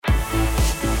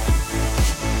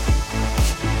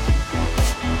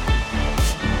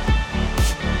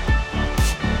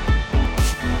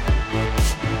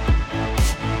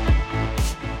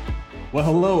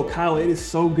Well, hello, Kyle. It is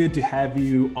so good to have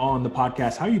you on the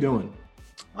podcast. How are you doing?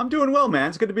 I'm doing well, man.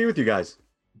 It's good to be with you guys.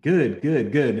 Good,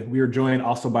 good, good. We are joined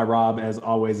also by Rob, as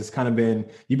always.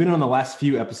 You've been on the last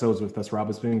few episodes with us, Rob.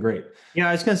 It's been great. Yeah,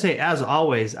 I was gonna say, as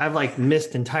always, I've like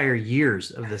missed entire years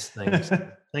of this thing. So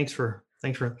thanks for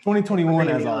 2021,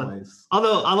 as on. always.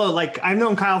 Although, like I've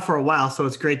known Kyle for a while, so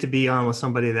it's great to be on with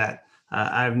somebody that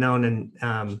I've known,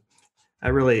 and I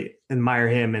really admire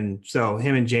him. And so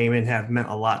him and Jamin have meant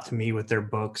a lot to me with their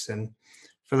books. And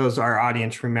for those our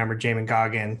audience, remember Jamin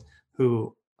Goggin,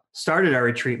 who started our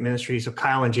retreat ministry. So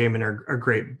Kyle and Jamin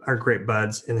are great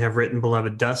buds and have written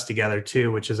Beloved Dust together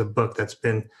too, which is a book that's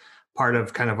been part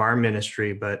of kind of our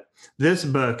ministry. But this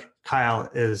book, Kyle,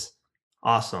 is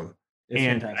awesome. It's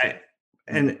fantastic.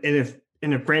 And if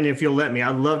Brandon, if you'll let me,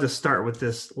 I'd love to start with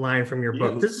this line from your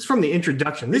book. This is from the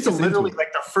introduction. These are literally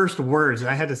like the first words, and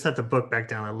I had to set the book back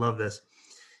down. I love this.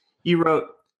 You wrote,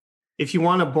 "If you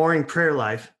want a boring prayer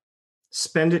life,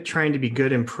 spend it trying to be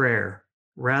good in prayer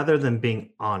rather than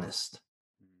being honest."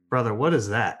 Brother, what is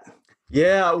that?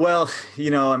 Yeah, well,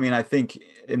 I think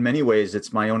in many ways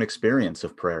it's my own experience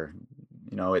of prayer.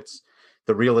 It's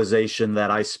the realization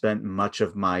that I spent much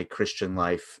of my Christian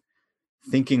life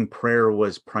thinking prayer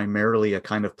was primarily a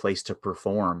kind of place to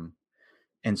perform.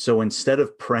 And so instead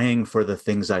of praying for the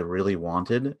things I really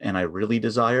wanted and I really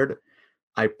desired,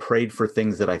 I prayed for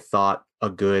things that I thought a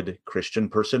good Christian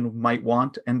person might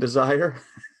want and desire.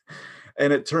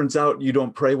 And it turns out you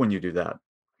don't pray when you do that.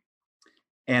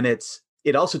 And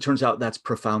it also turns out that's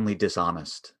profoundly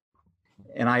dishonest.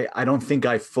 And I don't think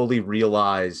I fully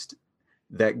realized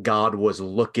that God was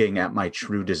looking at my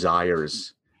true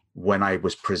desires when I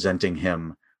was presenting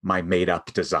him my made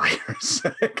up desires.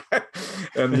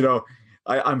 And,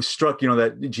 I'm struck,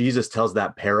 that Jesus tells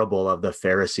that parable of the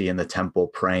Pharisee in the temple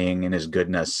praying in his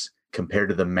goodness compared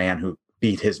to the man who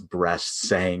beat his breast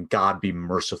saying, "God, be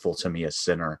merciful to me, a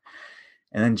sinner."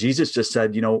 And then Jesus just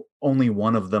said, only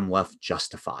one of them left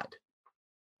justified.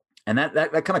 And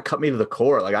that kind of cut me to the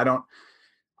core. Like,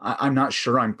 I'm not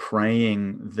sure I'm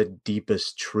praying the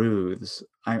deepest truths.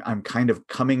 I'm kind of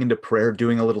coming into prayer,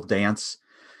 doing a little dance,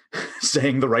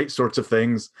 saying the right sorts of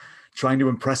things, trying to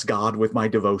impress God with my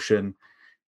devotion.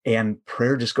 And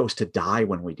prayer just goes to die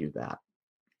when we do that.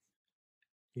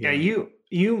 Yeah,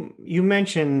 you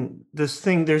mentioned this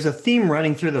thing. There's a theme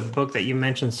running through the book that you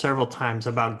mentioned several times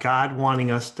about God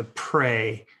wanting us to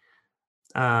pray.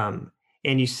 And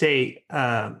you say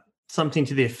something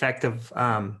to the effect of,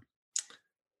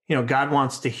 God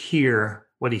wants to hear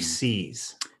what he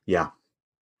sees. Yeah.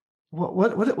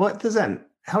 What does that?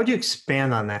 How would you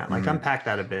expand on that? Like unpack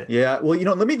that a bit. Yeah. Well,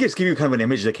 let me just give you kind of an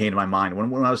image that came to my mind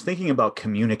when I was thinking about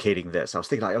communicating this. I was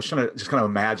trying to just kind of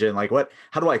imagine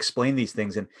how do I explain these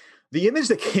things? And the image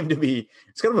that came to me,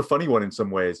 it's kind of a funny one in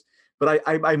some ways, but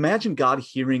I imagine God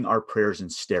hearing our prayers in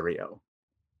stereo.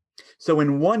 So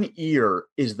in one ear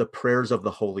is the prayers of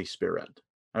the Holy Spirit.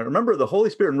 I remember the Holy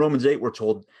Spirit in Romans 8, we're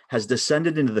told, has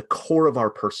descended into the core of our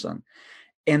person.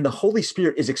 And the Holy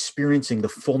Spirit is experiencing the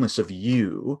fullness of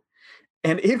you.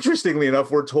 And interestingly enough,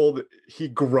 we're told he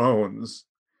groans.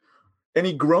 And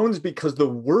he groans because the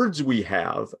words we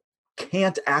have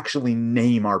can't actually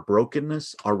name our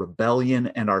brokenness, our rebellion,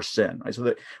 and our sin. Right? So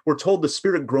that we're told the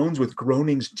Spirit groans with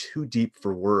groanings too deep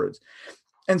for words.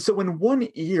 And so in one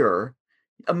ear,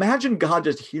 imagine God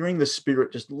just hearing the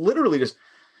Spirit just literally just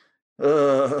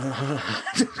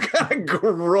kind of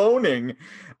groaning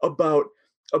about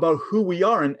who we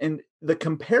are. And the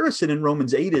comparison in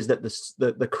Romans 8 is that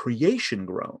the creation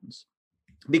groans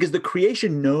because the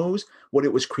creation knows what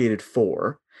it was created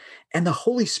for, and the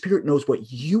Holy Spirit knows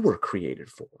what you were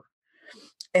created for.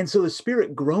 And so the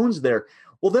Spirit groans there.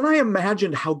 Well, then I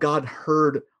imagined how God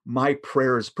heard my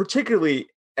prayers, particularly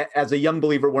as a young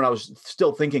believer when I was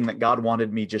still thinking that God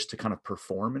wanted me just to kind of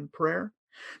perform in prayer.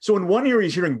 So in one ear,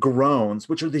 he's hearing groans,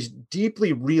 which are these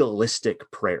deeply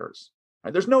realistic prayers.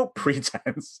 Right? There's no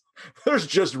pretense. There's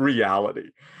just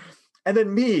reality. And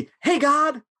then me, "Hey,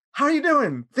 God, how are you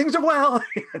doing? Things are well."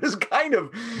 It's kind of,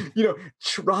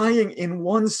 trying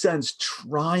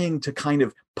to kind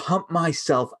of pump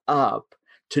myself up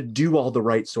to do all the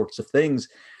right sorts of things.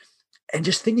 And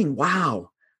just thinking, wow,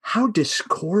 how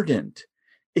discordant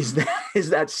is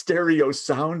that stereo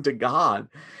sound to God?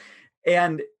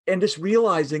 And just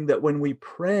realizing that when we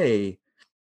pray,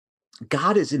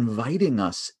 God is inviting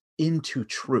us into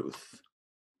truth.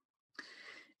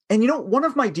 And one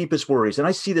of my deepest worries, and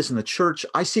I see this in the church,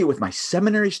 I see it with my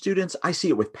seminary students, I see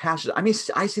it with pastors. I mean,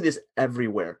 I see this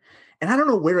everywhere. And I don't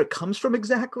know where it comes from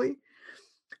exactly,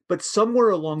 but somewhere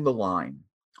along the line,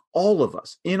 all of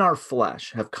us in our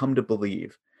flesh have come to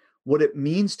believe what it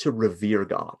means to revere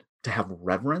God, to have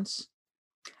reverence,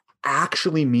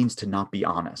 actually means to not be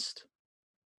honest.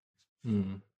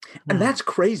 Mm. And that's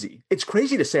crazy. It's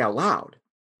crazy to say out loud,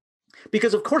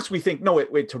 because of course we think, no,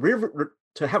 wait,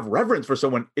 to have reverence for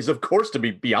someone is of course to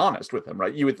be honest with them,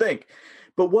 right? You would think.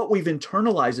 But what we've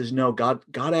internalized is, no, God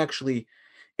actually,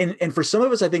 and for some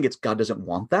of us, I think it's God doesn't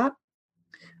want that.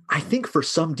 I think for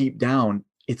some deep down,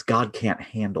 it's God can't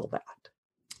handle that.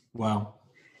 Wow.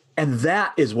 And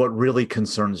that is what really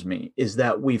concerns me, is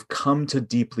that we've come to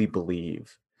deeply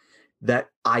believe that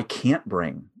I can't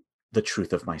bring the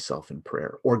truth of myself in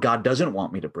prayer, or God doesn't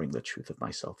want me to bring the truth of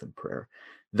myself in prayer.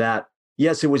 That,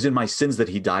 yes, it was in my sins that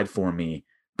he died for me,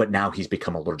 but now he's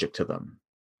become allergic to them.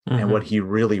 Mm-hmm. And what he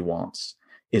really wants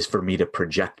is for me to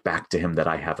project back to him that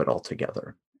I have it all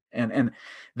together. And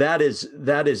that is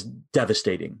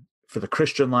devastating for the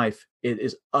Christian life. It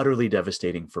is utterly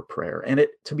devastating for prayer. And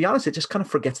to be honest, it just kind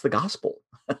of forgets the gospel.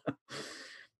 I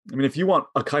mean, if you want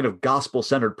a kind of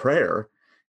gospel-centered prayer,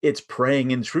 it's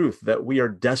praying in truth that we are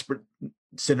desperate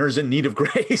sinners in need of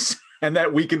grace, and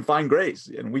that we can find grace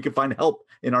and we can find help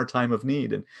in our time of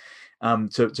need.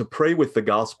 And to pray with the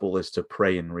gospel is to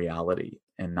pray in reality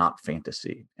and not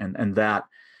fantasy. And that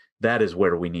is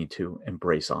where we need to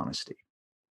embrace honesty.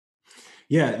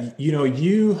 Yeah,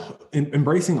 you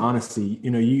embracing honesty.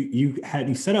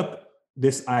 You set up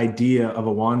this idea of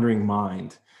a wandering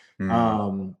mind.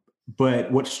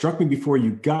 But what struck me before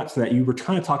you got to that, you were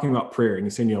kind of talking about prayer, and you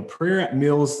said, prayer at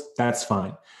meals, that's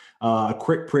fine. A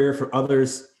quick prayer for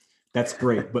others, that's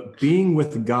great. But being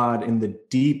with God in the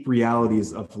deep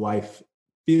realities of life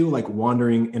feel like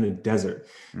wandering in a desert.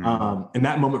 In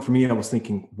that moment for me, I was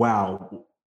thinking, wow,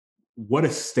 what a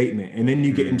statement. And then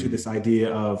you get into this idea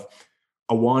of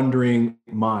a wandering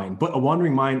mind, but a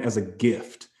wandering mind as a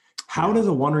gift. How does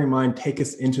a wandering mind take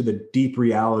us into the deep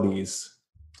realities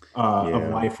of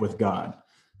life with God?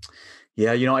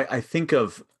 Yeah, I think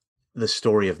of the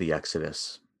story of the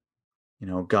Exodus.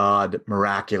 God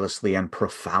miraculously and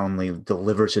profoundly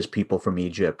delivers his people from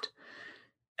Egypt.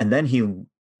 And then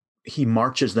he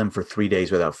marches them for 3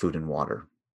 days without food and water.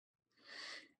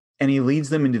 And he leads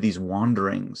them into these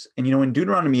wanderings. And, in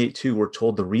Deuteronomy 8:2, we're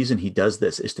told the reason he does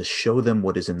this is to show them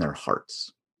what is in their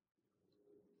hearts.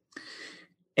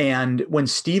 And when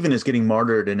Stephen is getting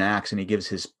martyred in Acts and he gives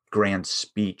his grand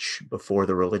speech before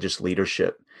the religious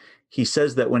leadership, he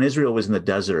says that when Israel was in the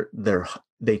desert,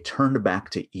 they turned back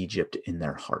to Egypt in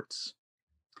their hearts.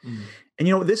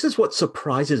 And, this is what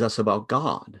surprises us about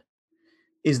God,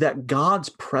 is that God's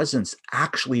presence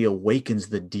actually awakens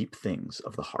the deep things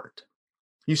of the heart.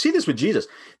 You see this with Jesus.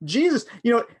 Jesus,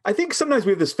 I think sometimes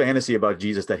we have this fantasy about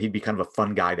Jesus that he'd be kind of a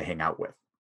fun guy to hang out with.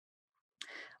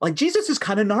 Like, Jesus is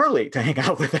kind of gnarly to hang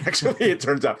out with, actually, it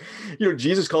turns out.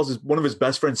 Jesus calls one of his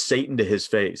best friends Satan to his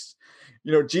face.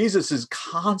 Jesus is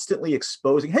constantly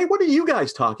exposing, hey, what are you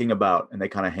guys talking about? And they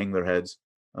kind of hang their heads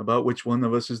about which one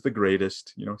of us is the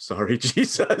greatest. Sorry,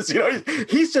 Jesus.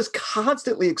 He's just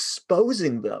constantly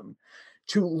exposing them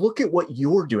to look at what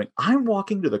you're doing. I'm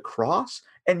walking to the cross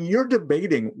and you're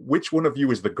debating which one of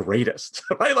you is the greatest,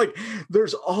 right? Like,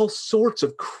 there's all sorts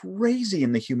of crazy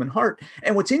in the human heart.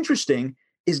 And what's interesting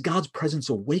is God's presence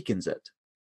awakens it.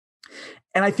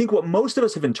 And I think what most of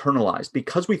us have internalized,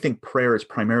 because we think prayer is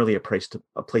primarily a place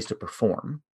to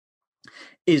perform,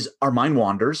 is our mind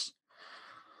wanders.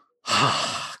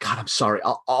 God, I'm sorry.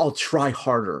 I'll try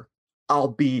harder. I'll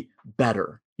be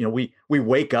better. We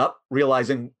wake up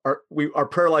realizing our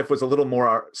prayer life was a little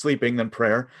more sleeping than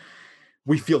prayer.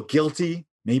 We feel guilty.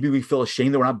 Maybe we feel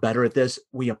ashamed that we're not better at this.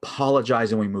 We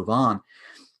apologize and we move on.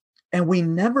 And we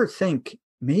never think,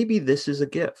 maybe this is a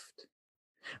gift.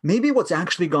 Maybe what's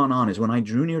actually gone on is when I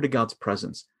drew near to God's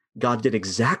presence, God did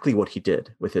exactly what he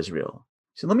did with Israel.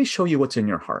 He said, let me show you what's in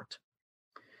your heart.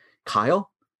 Kyle,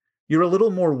 you're a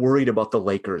little more worried about the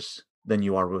Lakers than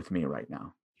you are with me right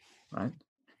now, right?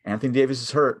 Anthony Davis is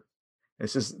hurt.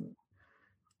 This is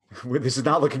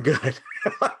not looking good.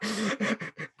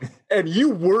 And you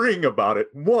worrying about it,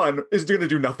 one, is going to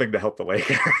do nothing to help the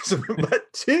Lakers.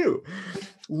 But two,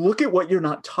 look at what you're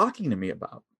not talking to me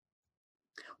about.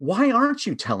 Why aren't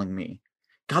you telling me,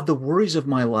 God, the worries of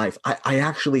my life, I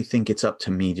actually think it's up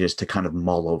to me just to kind of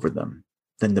mull over them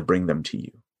than to bring them to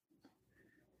you?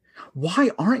 Why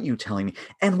aren't you telling me?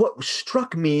 And what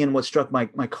struck me and what struck my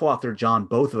co-author, John,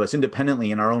 both of us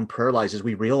independently in our own prayer lives, is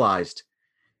we realized,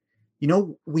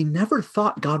 we never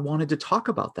thought God wanted to talk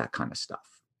about that kind of stuff.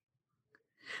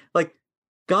 Like,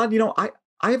 God,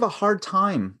 I have a hard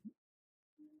time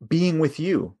being with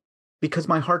you because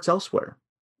my heart's elsewhere.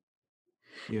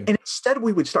 Yeah. And instead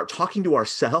we would start talking to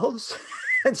ourselves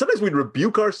and sometimes we'd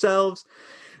rebuke ourselves.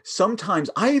 Sometimes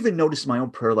I even noticed in my own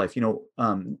prayer life,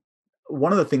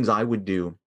 one of the things I would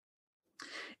do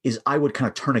is I would kind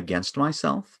of turn against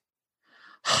myself.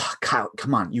 Kyle,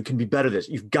 come on, you can be better at this.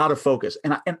 You've got to focus.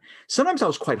 And sometimes I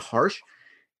was quite harsh,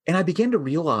 and I began to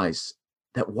realize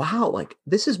that, wow, like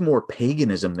this is more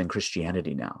paganism than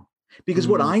Christianity now. Because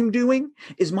what I'm doing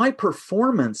is my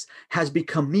performance has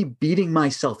become me beating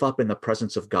myself up in the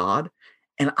presence of God.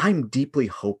 And I'm deeply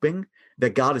hoping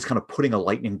that God is kind of putting a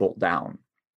lightning bolt down.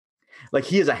 Like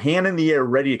he has a hand in the air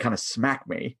ready to kind of smack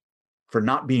me for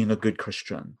not being a good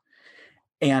Christian.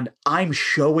 And I'm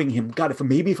showing him, God, if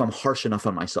I'm harsh enough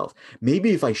on myself,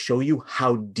 maybe if I show you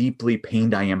how deeply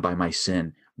pained I am by my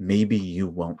sin, maybe you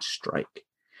won't strike.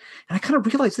 And I kind of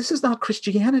realized this is not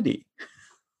Christianity.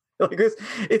 Like this,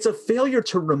 it's a failure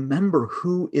to remember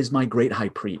who is my great high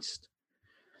priest.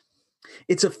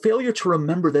 It's a failure to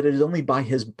remember that it is only by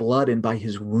his blood and by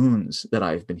his wounds that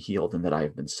I have been healed and that I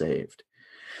have been saved.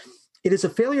 It is a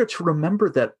failure to remember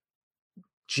that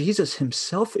Jesus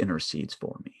himself intercedes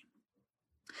for me.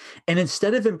 And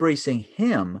instead of embracing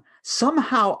him,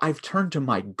 somehow I've turned to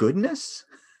my goodness.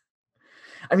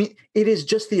 I mean, it is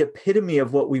just the epitome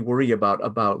of what we worry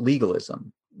about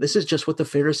legalism. This is just what the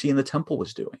Pharisee in the temple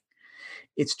was doing.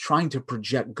 It's trying to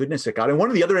project goodness at God. And one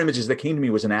of the other images that came to me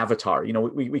was an avatar. You know,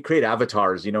 we create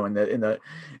avatars, you know, in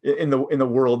the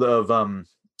world of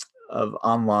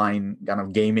online kind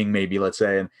of gaming, maybe, let's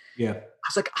say. And yeah,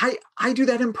 I was like, I do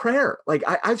that in prayer. Like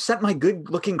I've sent my good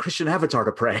looking Christian avatar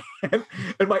to pray.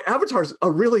 and my avatar's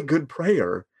a really good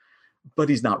prayer, but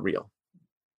he's not real.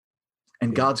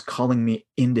 And God's calling me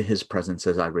into his presence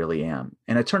as I really am.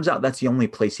 And it turns out that's the only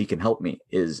place he can help me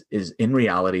is in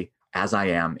reality as I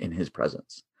am in his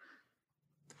presence.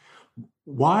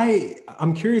 Why?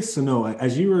 I'm curious to know,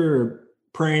 as you were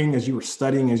praying, as you were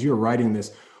studying, as you were writing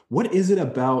this, what is it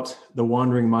about the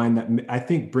wandering mind that I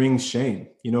think brings shame?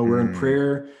 You know, we're in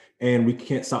prayer and we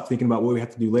can't stop thinking about what we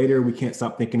have to do later. We can't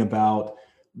stop thinking about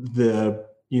did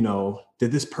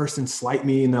this person slight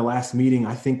me in the last meeting?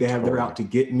 I think they're out to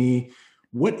get me.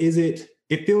 What is it?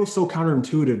 It feels so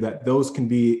counterintuitive that those can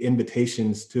be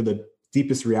invitations to the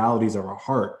deepest realities of our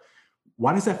heart.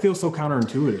 Why does that feel so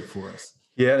counterintuitive for us?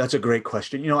 Yeah, that's a great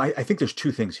question. You know, I think there's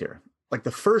two things here. Like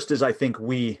the first is I think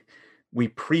we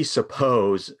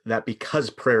presuppose that because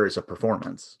prayer is a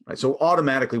performance, right? So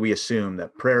automatically we assume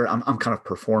that prayer, I'm kind of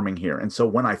performing here. And so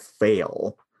when I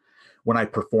fail, when I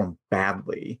perform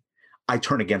badly, I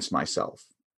turn against myself.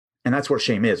 And that's where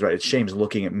shame is, right? Shame's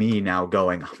looking at me now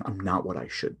going, I'm not what I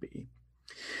should be.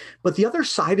 But the other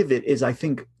side of it is, I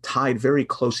think, tied very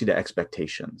closely to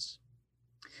expectations.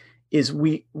 Is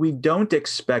we don't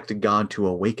expect God to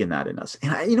awaken that in us.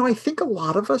 And I think a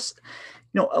lot of us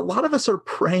are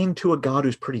praying to a God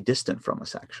who's pretty distant from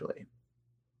us, actually.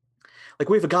 Like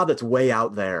we have a God that's way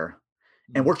out there,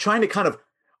 and we're trying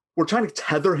to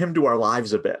tether him to our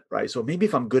lives a bit, right? So maybe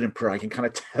if I'm good in prayer, I can kind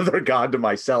of tether God to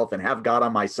myself and have God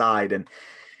on my side. And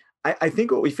I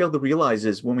think what we fail to realize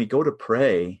is when we go to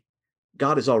pray,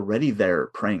 God is already there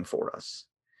praying for us.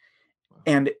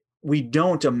 And we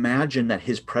don't imagine that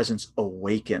his presence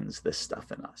awakens this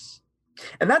stuff in us.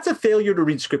 And that's a failure to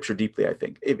read scripture deeply, I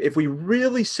think. If we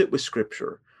really sit with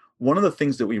scripture, one of the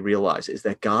things that we realize is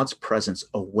that God's presence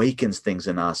awakens things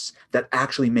in us that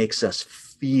actually makes us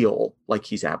feel like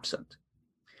he's absent.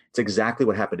 It's exactly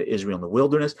what happened to Israel in the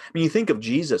wilderness. I mean, you think of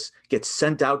Jesus gets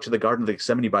sent out to the Garden of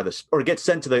Gethsemane or gets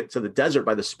sent to the desert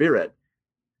by the Spirit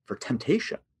for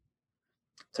temptation.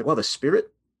 It's like, well, the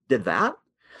Spirit did that?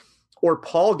 Or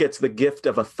Paul gets the gift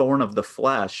of a thorn of the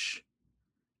flesh,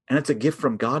 and it's a gift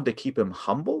from God to keep him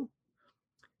humble.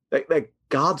 Like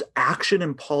God's action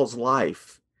in Paul's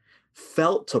life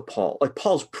felt to Paul, like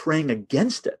Paul's praying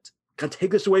against it. God, take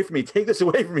this away from me, take this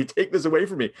away from me, take this away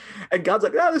from me. And God's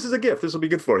like, this is a gift. This will be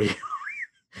good for you.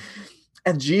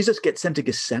 And Jesus gets sent to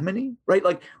Gethsemane, right?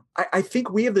 Like, I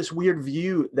think we have this weird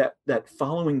view that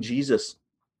following Jesus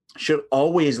should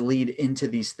always lead into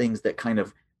these things that kind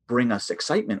of bring us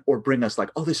excitement or bring us like,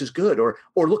 oh, this is good, or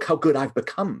look how good I've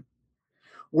become.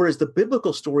 Whereas the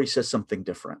biblical story says something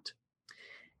different.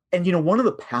 And, one of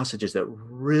the passages that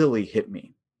really hit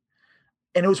me,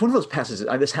 and it was one of those passages,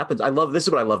 this happens, this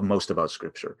is what I love most about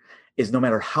scripture, is no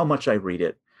matter how much I read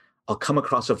it, I'll come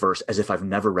across a verse as if I've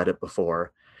never read it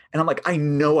before. And I'm like, I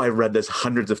know I read this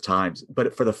hundreds of times,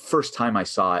 but for the first time I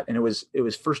saw it, and it was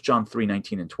 1 John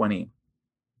 3:19 and 20.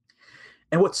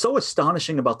 And what's so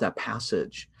astonishing about that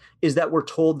passage is that we're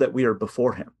told that we are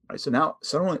before him, right? So now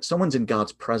someone's in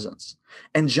God's presence.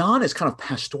 And John is kind of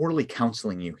pastorally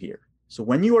counseling you here. So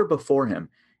when you are before him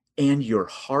and your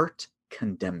heart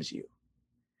condemns you.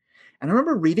 And I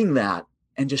remember reading that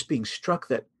and just being struck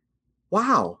that,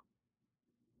 wow,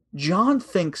 John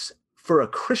thinks for a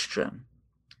Christian,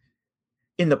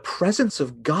 in the presence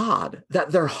of God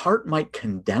that their heart might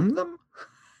condemn them.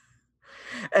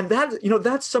 And that,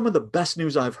 that's some of the best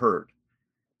news I've heard,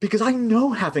 because I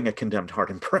know having a condemned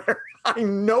heart in prayer. I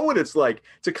know what it's like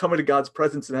to come into God's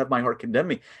presence and have my heart condemn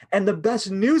me. And the best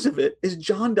news of it is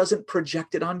John doesn't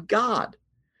project it on God.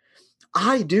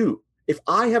 I do. If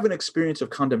I have an experience of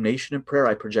condemnation in prayer,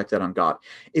 I project that on God.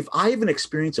 If I have an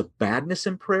experience of badness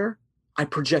in prayer, I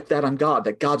project that on God,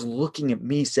 that God's looking at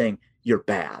me saying, you're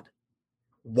bad.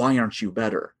 Why aren't you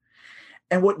better?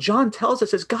 And what John tells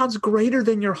us is God's greater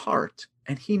than your heart,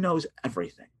 and he knows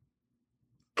everything.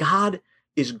 God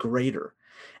is greater.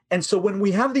 And so when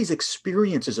we have these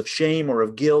experiences of shame or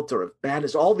of guilt or of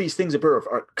badness, all these things of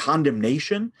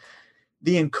condemnation,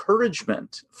 the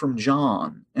encouragement from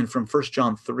John and from 1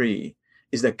 John 3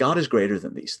 is that God is greater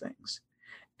than these things.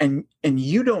 And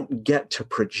you don't get to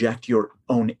project your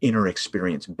own inner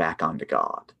experience back onto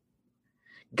God.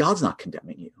 God's not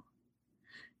condemning you.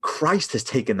 Christ has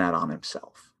taken that on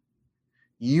himself.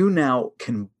 You now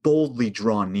can boldly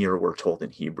draw near, we're told in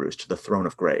Hebrews, to the throne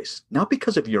of grace, not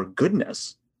because of your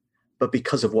goodness, but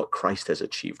because of what Christ has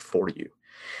achieved for you.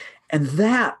 And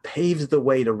that paves the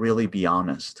way to really be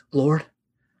honest. Lord,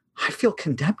 I feel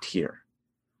condemned here.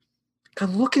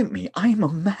 God, look at me. I am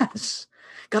a mess.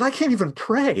 God, I can't even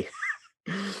pray.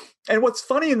 And what's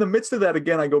funny, in the midst of that,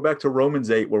 again, I go back to Romans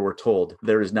 8, where we're told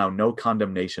there is now no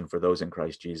condemnation for those in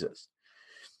Christ Jesus.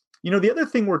 The other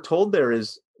thing we're told there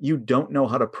is you don't know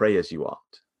how to pray as you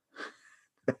ought.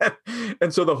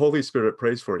 And so the Holy Spirit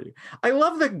prays for you. I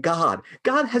love that God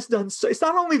has done so. It's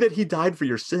not only that he died for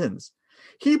your sins,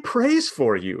 he prays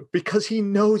for you because he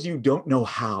knows you don't know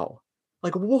how.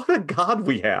 Like, what a God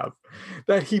we have,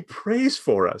 that he prays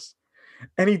for us.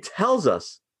 And he tells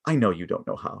us, I know you don't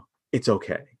know how. It's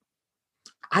okay.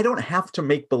 I don't have to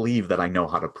make believe that I know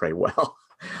how to pray well.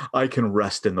 I can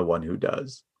rest in the one who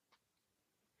does.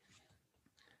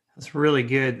 That's really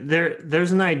good.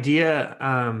 There's an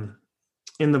idea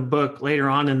in the book, later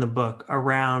on in the book,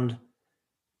 around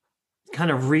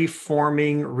kind of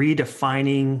reforming,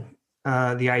 redefining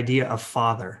the idea of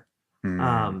father.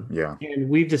 Yeah. And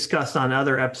we've discussed on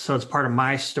other episodes, part of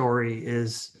my story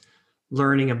is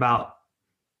learning about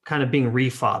kind of being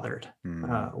refathered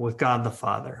with God the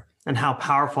Father, and how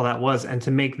powerful that was. And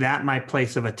to make that my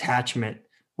place of attachment,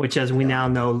 which, as we now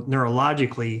know,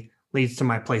 neurologically leads to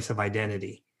my place of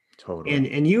identity. Totally.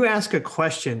 And you ask a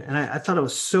question, and I thought it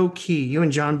was so key. You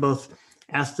and John both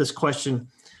asked this question.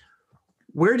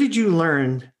 Where did you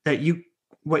learn that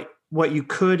what you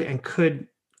could and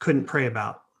couldn't pray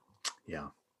about? Yeah.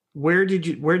 Where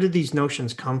did these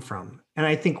notions come from? And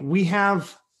I think we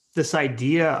have this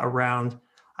idea around,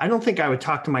 I don't think I would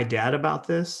talk to my dad about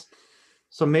this.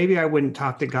 So maybe I wouldn't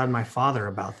talk to God, my Father,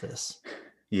 about this.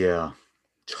 Yeah,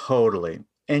 totally.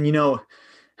 And,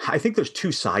 I think there's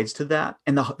two sides to that.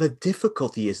 And the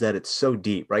difficulty is that it's so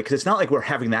deep, right? Because it's not like we're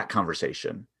having that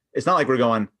conversation. It's not like we're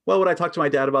going, well, would I talk to my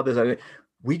dad about this?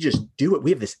 We just do it. We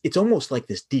have this, it's almost like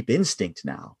this deep instinct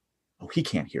now. Oh, he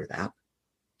can't hear that.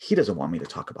 He doesn't want me to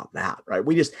talk about that, right?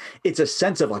 It's a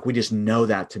sense of like, we just know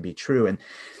that to be true.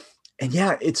 And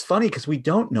yeah, it's funny because we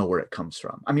don't know where it comes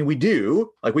from. I mean, we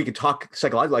do, like we could talk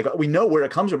psychologically, like we know where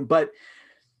it comes from, but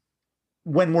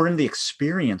when we're in the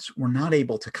experience, we're not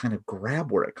able to kind of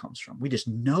grab where it comes from. We just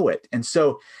know it. And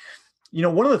so,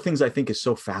 one of the things I think is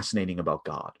so fascinating about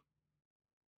God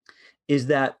is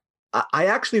that I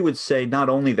actually would say not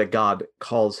only that God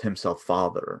calls himself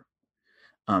Father,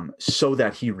 so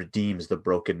that he redeems the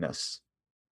brokenness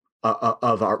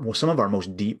of some of our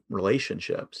most deep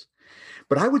relationships,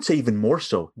 but I would say even more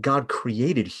so, God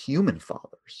created human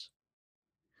fathers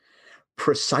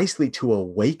precisely to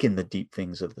awaken the deep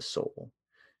things of the soul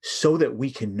so that we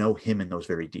can know him in those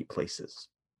very deep places.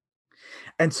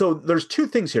 And so there's two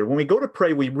things here. When we go to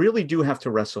pray, we really do have to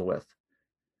wrestle with,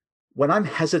 when I'm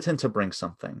hesitant to bring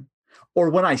something, or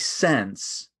when I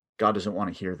sense God doesn't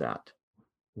want to hear that,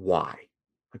 why?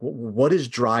 Like, what is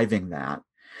driving that?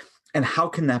 And how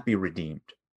can that be redeemed?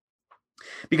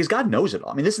 Because God knows it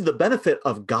all. I mean, this is the benefit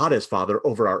of God as Father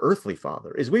over our earthly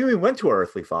father, is when we went to our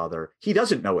earthly father, he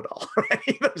doesn't know it all.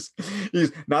 Right?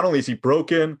 He's not only is he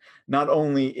broken, not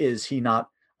only is he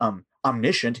not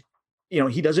omniscient,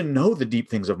 he doesn't know the deep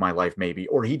things of my life, maybe,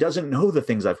 or he doesn't know the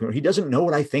things he doesn't know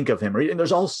what I think of him, and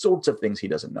there's all sorts of things he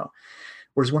doesn't know.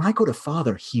 Whereas when I go to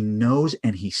Father, he knows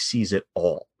and he sees it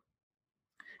all.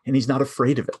 And he's not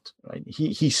afraid of it, right?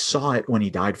 He saw it when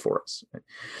he died for us. Right?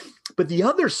 But the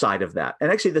other side of that,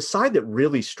 and actually the side that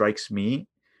really strikes me,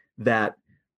 that,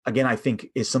 again, I think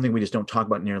is something we just don't talk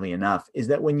about nearly enough, is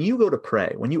that when you go to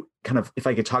pray, when you kind of, if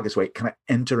I could talk this way, kind of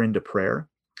enter into prayer,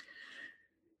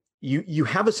 you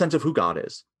have a sense of who God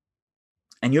is.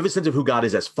 And you have a sense of who God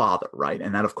is as Father, right?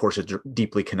 And that, of course, is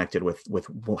deeply connected with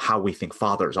how we think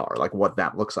fathers are, like what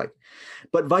that looks like.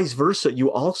 But vice versa,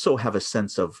 you also have a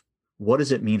sense of, what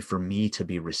does it mean for me to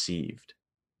be received?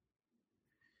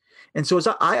 And so as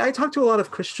I talk to a lot of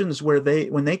Christians where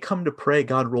when they come to pray,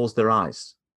 God rolls their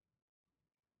eyes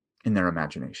in their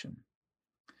imagination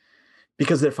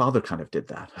because their father kind of did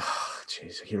that. Oh,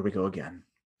 geez, here we go again.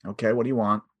 Okay, what do you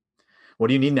want? What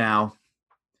do you need now?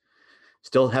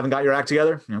 Still haven't got your act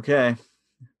together? Okay.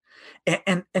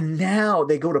 And now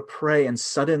they go to pray and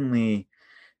suddenly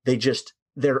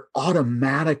they're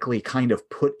automatically kind of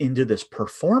put into this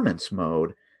performance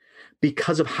mode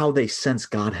because of how they sense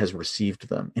God has received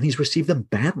them. And he's received them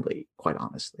badly, quite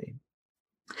honestly.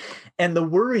 And the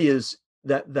worry is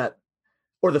that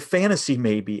or the fantasy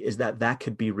maybe is that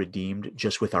could be redeemed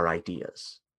just with our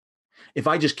ideas. If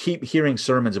I just keep hearing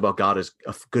sermons about God as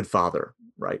a good father,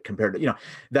 right, compared to,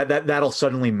 that'll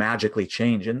suddenly magically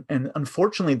change. And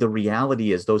unfortunately, the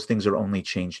reality is those things are only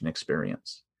changed in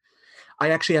experience.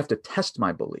 I actually have to test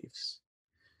my beliefs.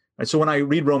 Right? So when I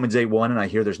read Romans 8:1 and I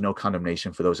hear there's no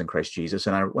condemnation for those in Christ Jesus,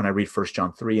 and when I read 1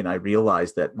 John 3 and I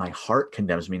realize that my heart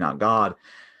condemns me, not God,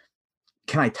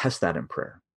 can I test that in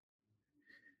prayer?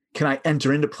 Can I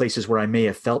enter into places where I may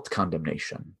have felt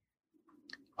condemnation?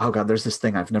 Oh God, there's this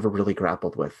thing I've never really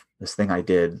grappled with. This thing I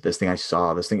did, this thing I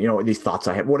saw, this thing, these thoughts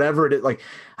I had, whatever it is, like,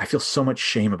 I feel so much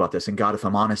shame about this. And God, if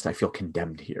I'm honest, I feel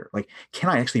condemned here. Like, can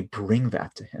I actually bring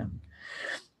that to him?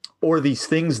 Or these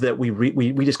things that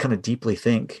we just kind of deeply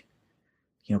think,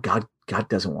 God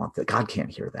doesn't want that. God can't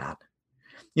hear that.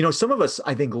 Some of us,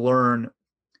 I think, learn,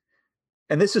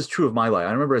 and this is true of my life.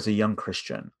 I remember as a young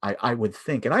Christian, I would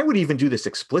think, and I would even do this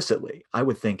explicitly, I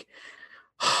would think,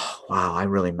 oh, wow, I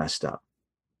really messed up.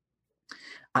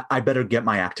 I better get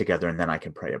my act together and then I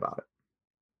can pray about it.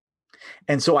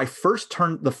 And so the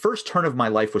first turn of my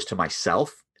life was to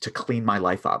myself to clean my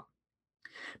life up,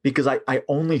 because I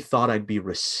only thought I'd be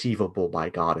receivable by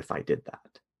God if I did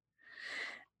that.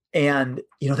 And,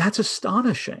 that's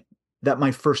astonishing that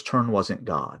my first turn wasn't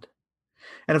God.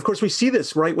 And of course, we see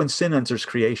this right when sin enters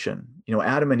creation.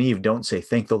 Adam and Eve don't say,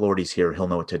 thank the Lord he's here, he'll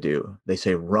know what to do. They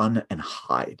say, run and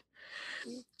hide.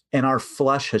 And our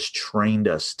flesh has trained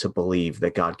us to believe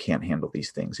that God can't handle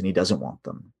these things and he doesn't want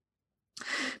them.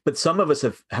 But some of us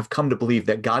have come to believe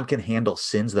that God can handle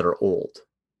sins that are old,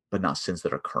 but not sins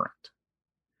that are current.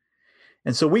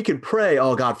 And so we can pray,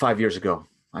 oh God, 5 years ago,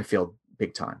 I failed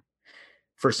big time.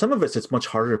 For some of us, it's much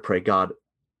harder to pray, God,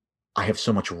 I have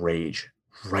so much rage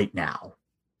right now.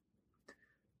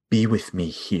 Be with me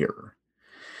here.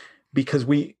 Because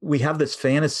we have this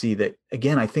fantasy that,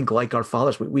 again, I think like our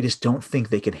fathers, we just don't think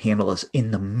they can handle us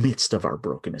in the midst of our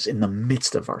brokenness, in the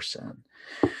midst of our sin.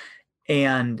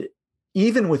 And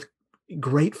even with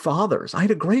great fathers, I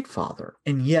had a great father,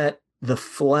 and yet the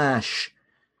flesh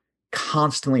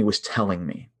constantly was telling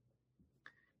me,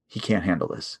 he can't handle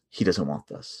this. He doesn't want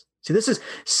this. See,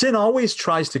 sin always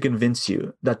tries to convince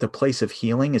you that the place of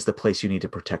healing is the place you need to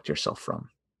protect yourself from.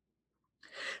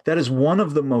 That is one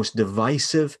of the most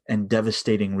divisive and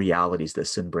devastating realities that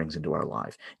sin brings into our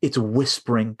life. It's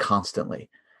whispering constantly,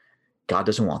 God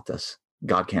doesn't want this.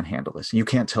 God can't handle this. You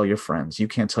can't tell your friends. You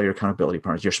can't tell your accountability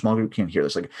partners. Your small group can't hear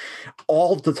this. Like,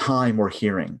 all the time we're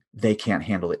hearing, they can't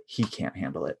handle it. He can't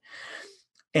handle it.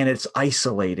 And it's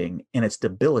isolating and it's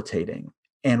debilitating.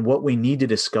 And what we need to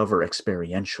discover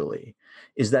experientially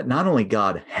is that not only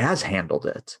God has handled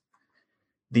it,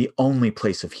 the only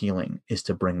place of healing is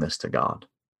to bring this to God.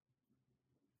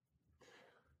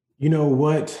 You know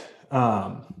what?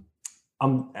 I'm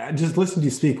just listening to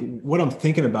you speak. What I'm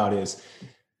thinking about is,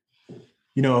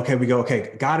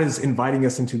 God is inviting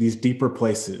us into these deeper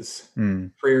places.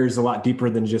 Prayer is a lot deeper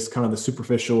than just kind of the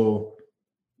superficial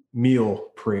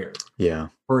meal prayer. Yeah.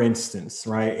 For instance,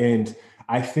 right? And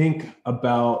I think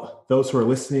about those who are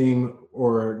listening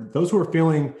or those who are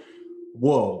feeling,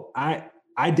 whoa,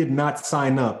 I did not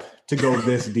sign up to go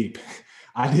this deep.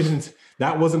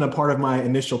 That wasn't a part of my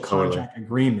initial contract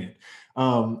agreement.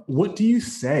 What do you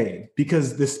say?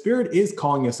 Because the Spirit is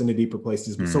calling us into deeper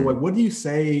places. So what do you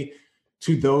say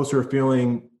to those who are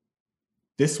feeling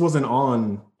this wasn't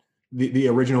on the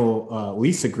original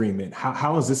lease agreement?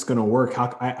 How is this going to work?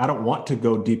 I don't want to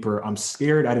go deeper. I'm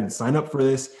scared. I didn't sign up for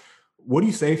this. What do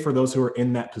you say for those who are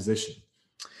in that position?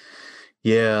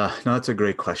 Yeah, no, that's a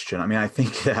great question. I mean, I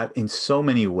think that in so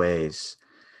many ways,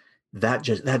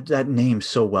 that names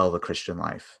so well the Christian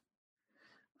life.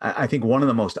 I think one of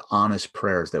the most honest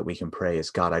prayers that we can pray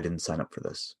is, God, I didn't sign up for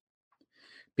this.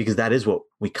 Because that is what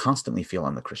we constantly feel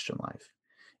in the Christian life.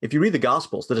 If you read the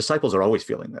Gospels, the disciples are always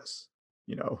feeling this.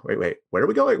 Wait, where are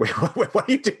we going? Wait, what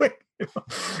are you doing?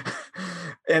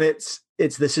 And it's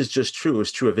this is just true. It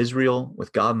was true of Israel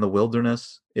with God in the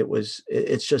wilderness.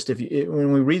 It's just,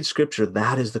 when we read scripture,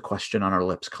 that is the question on our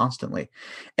lips constantly.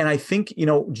 And I think,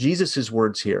 Jesus's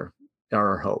words here are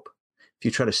our hope. If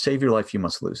you try to save your life, you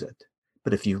must lose it.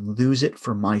 But if you lose it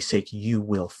for my sake, you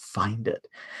will find it.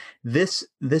 This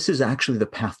is actually the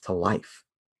path to life.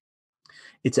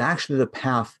 It's actually the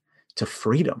path to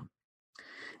freedom.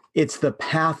 It's the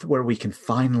path where we can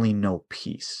finally know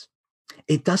peace.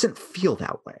 It doesn't feel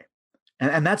that way.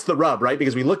 And that's the rub, right?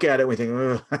 Because we look at it and we think,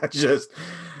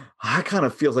 that kind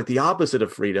of feels like the opposite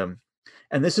of freedom.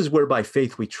 And this is where by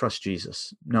faith we trust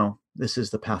Jesus. No, this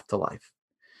is the path to life.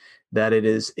 That it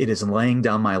is laying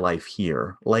down my life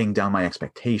here, laying down my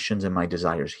expectations and my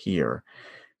desires here,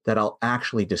 that I'll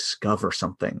actually discover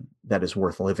something that is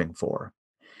worth living for.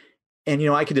 And,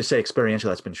 I could just say experientially,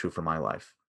 that's been true for my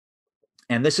life.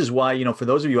 And this is why, for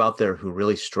those of you out there who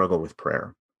really struggle with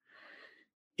prayer,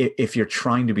 if you're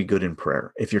trying to be good in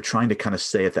prayer, if you're trying to kind of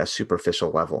stay at that superficial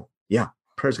level,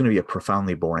 prayer is going to be a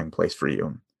profoundly boring place for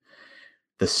you.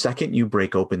 The second you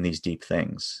break open these deep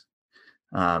things,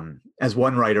 as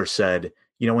one writer said,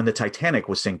 when the Titanic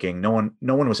was sinking, no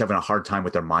one was having a hard time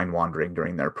with their mind wandering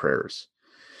during their prayers.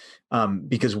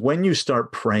 Because when you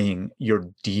start praying your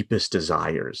deepest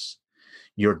desires,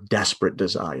 your desperate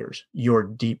desires, your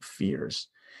deep fears,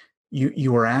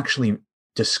 you are actually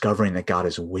discovering that God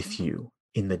is with you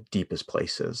in the deepest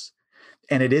places.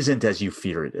 And it isn't as you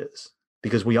fear it is,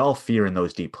 because we all fear in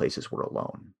those deep places we're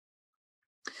alone.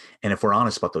 And if we're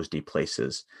honest about those deep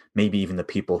places, maybe even the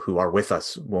people who are with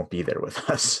us won't be there with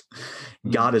us.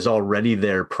 Mm-hmm. God is already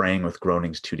there praying with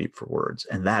groanings too deep for words.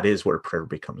 And that is where prayer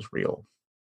becomes real.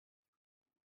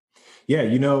 Yeah,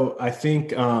 I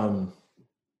think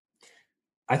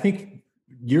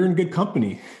you're in good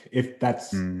company if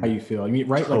that's how you feel. I mean,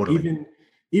 right? Totally. Like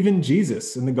even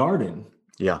Jesus in the garden,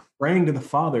 praying to the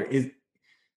Father,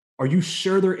 are you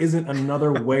sure there isn't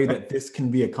another way that this can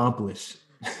be accomplished?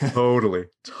 Totally.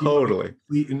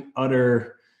 Complete and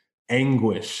utter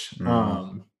anguish.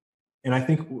 And I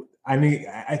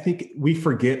think we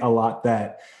forget a lot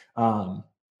that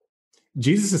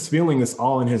Jesus is feeling this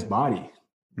all in his body.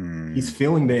 He's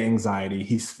feeling the anxiety.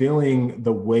 He's feeling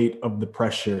the weight of the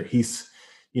pressure. He's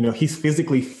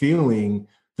physically feeling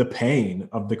the pain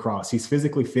of the cross. He's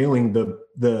physically feeling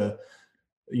the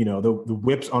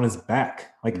whips on his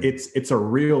back. Like it's a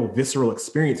real visceral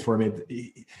experience for him.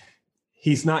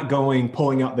 He's not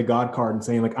pulling out the God card and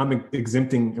saying like, I'm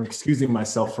exempting or excusing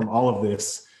myself from all of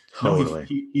this. Totally.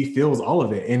 No, he feels all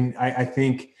of it. And I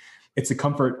think it's a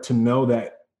comfort to know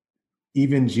that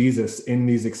even Jesus in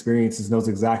these experiences knows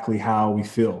exactly how we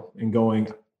feel and going,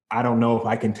 I don't know if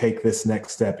I can take this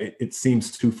next step. It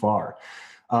seems too far.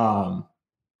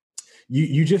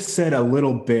 You just said a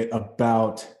little bit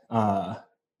about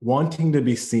wanting to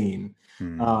be seen.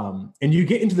 And you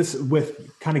get into this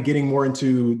with kind of getting more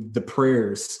into the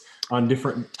prayers on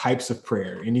different types of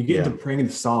prayer, and you get into praying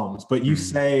the Psalms, but you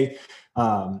say,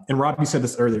 and Rob, you said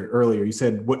this earlier, you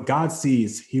said what God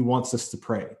sees, he wants us to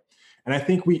pray. And I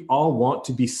think we all want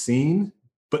to be seen,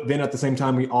 but then at the same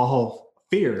time, we all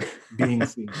fear being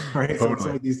seen, right? Totally. So it's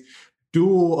like these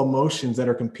dual emotions that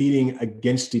are competing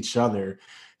against each other.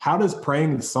 How does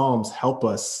praying the Psalms help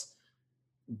us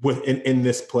in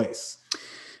this place?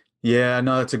 Yeah,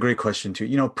 no, that's a great question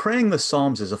too. Praying the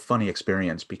Psalms is a funny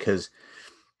experience because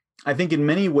I think in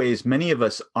many ways, many of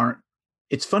us aren't.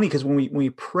 It's funny because when we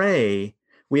pray,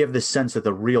 we have this sense that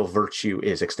the real virtue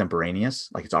is extemporaneous,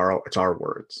 like it's our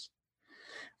words.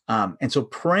 And so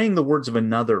praying the words of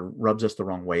another rubs us the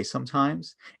wrong way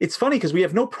sometimes. It's funny because we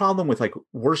have no problem with like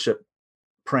worship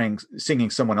singing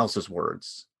someone else's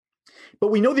words. But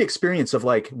we know the experience of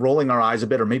like rolling our eyes a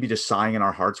bit or maybe just sighing in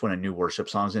our hearts when a new worship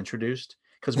song is introduced,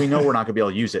 because we know we're not going to be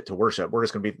able to use it to worship. We're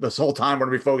just going to be this whole time, we're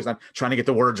going to be focused on trying to get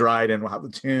the words right and have the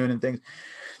tune and things.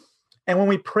 And when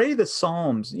we pray the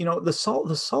Psalms, the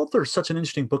Psalter is such an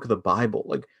interesting book of the Bible.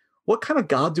 Like, what kind of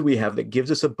God do we have that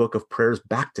gives us a book of prayers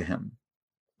back to him?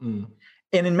 And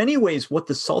in many ways, what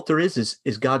the Psalter is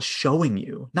God showing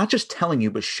you, not just telling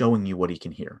you, but showing you what he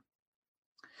can hear.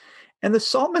 And the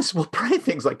psalmist will pray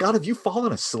things like, God, have you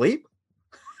fallen asleep?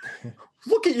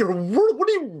 Look at your word. What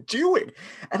are you doing?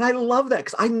 And I love that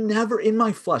because in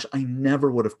my flesh, I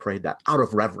never would have prayed that out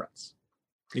of reverence.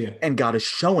 Yeah. And God is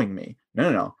showing me,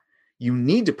 no. You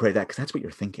need to pray that because that's what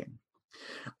you're thinking.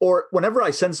 Or whenever I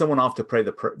send someone off to pray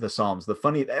the Psalms,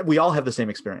 we all have the same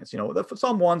experience. The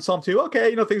Psalm 1, Psalm 2,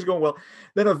 okay, things are going well.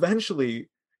 Then eventually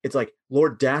it's like,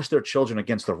 Lord, dash their children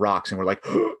against the rocks. And we're like,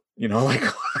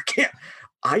 like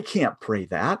I can't pray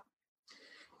that.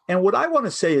 And what I want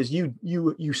to say is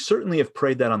you certainly have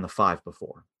prayed that on the 5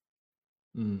 before.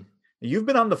 You've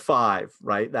been on the 5,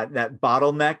 right? That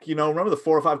bottleneck, remember the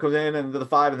 4 or 5 comes in and the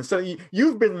 5. And so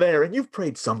you've been there and you've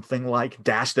prayed something like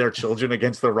dash their children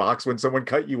against the rocks when someone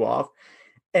cut you off.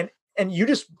 And you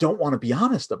just don't want to be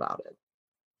honest about it.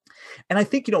 And I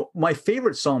think, my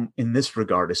favorite Psalm in this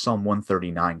regard is Psalm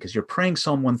 139, because you're praying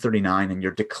Psalm 139 and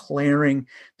you're declaring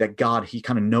that God, he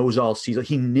kind of knows all, sees,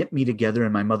 he knit me together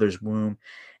in my mother's womb.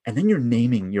 And then you're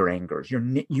naming your angers. You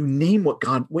name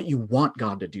what you want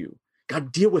God to do.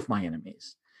 God, deal with my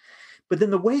enemies. But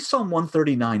then the way Psalm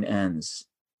 139 ends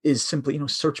is simply,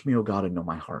 search me, O God, and know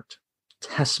my heart.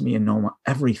 Test me and know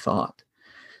every thought.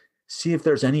 See if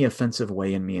there's any offensive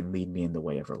way in me and lead me in the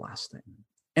way everlasting.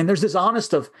 And there's this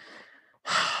honest of,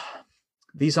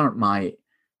 these aren't my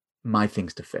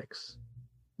things to fix.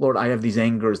 Lord, I have these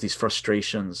angers, these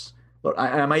frustrations. Lord,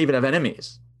 I might even have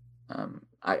enemies.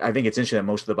 I think it's interesting that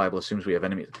most of the Bible assumes we have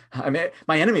enemies. I mean,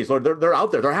 my enemies, Lord, they're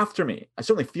out there. They're after me. I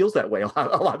certainly feels that way a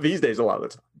lot these days, a lot of the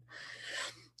time.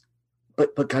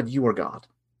 But God, you are God.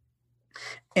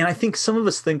 And I think some of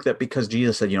us think that because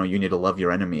Jesus said, you need to love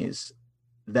your enemies,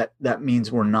 that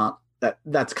means we're not,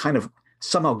 that's kind of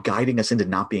somehow guiding us into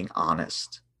not being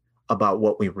honest about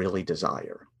what we really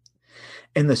desire.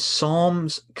 And the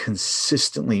Psalms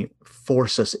consistently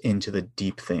force us into the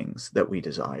deep things that we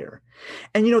desire.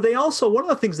 And, they also, one of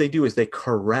the things they do is they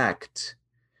correct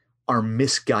our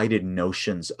misguided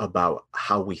notions about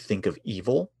how we think of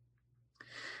evil.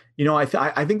 I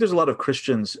think there's a lot of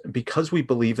Christians, because we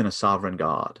believe in a sovereign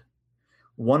God,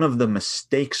 one of the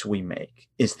mistakes we make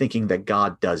is thinking that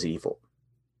God does evil.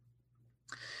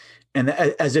 And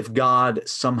as if God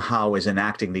somehow is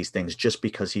enacting these things just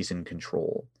because he's in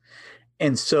control.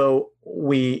 And so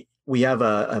we have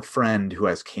a friend who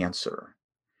has cancer,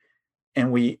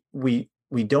 and we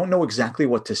don't know exactly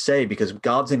what to say because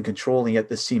God's in control, and yet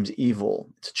this seems evil.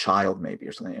 It's a child maybe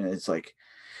or something. And it's like,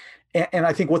 and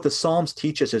I think what the Psalms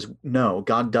teach us is, no,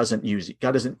 God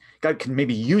can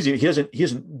maybe use it. He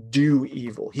doesn't do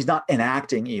evil. He's not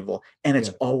enacting evil, and it's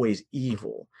always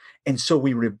evil. And so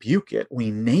we rebuke it.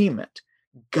 We name it.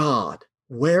 God,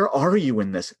 where are you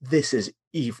in this? This is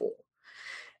evil.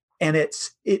 And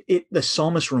the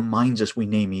psalmist reminds us we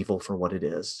name evil for what it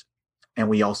is. And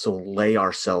we also lay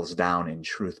ourselves down in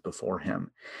truth before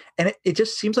him. And it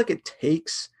just seems like it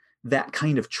takes that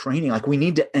kind of training. Like we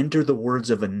need to enter the words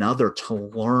of another to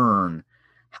learn,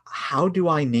 how do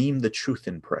I name the truth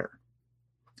in prayer?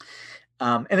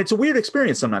 And it's a weird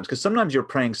experience sometimes, because sometimes you're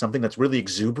praying something that's really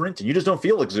exuberant and you just don't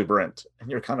feel exuberant,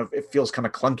 and it feels kind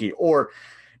of clunky, or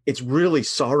it's really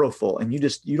sorrowful and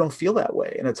you don't feel that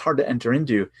way, and it's hard to enter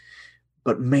into.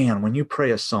 But man, when you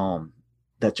pray a psalm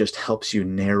that just helps you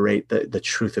narrate the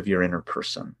truth of your inner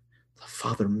person,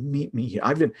 Father, meet me here.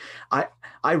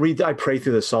 I pray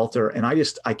through the Psalter, and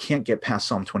I can't get past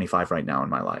Psalm 25 right now in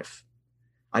my life.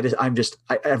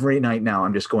 Every night now,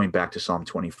 I'm just going back to Psalm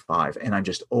 25, and I'm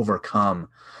just overcome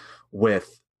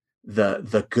with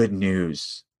the good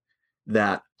news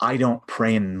that I don't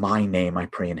pray in my name, I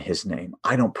pray in his name.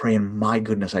 I don't pray in my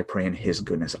goodness, I pray in his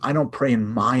goodness. I don't pray in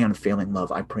my unfailing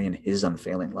love, I pray in his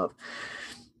unfailing love.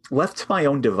 Left to my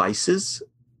own devices,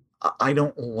 I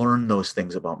don't learn those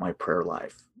things about my prayer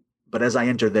life. But as I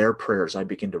enter their prayers, I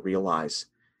begin to realize,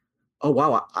 oh,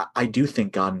 wow, I do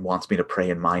think God wants me to pray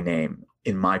in my name,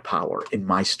 in my power, in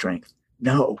my strength.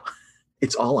 No,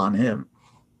 it's all on him.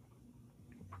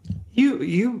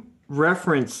 You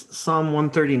reference Psalm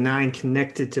 139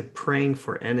 connected to praying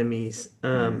for enemies.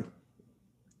 And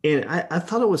I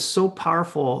thought it was so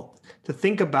powerful to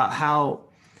think about how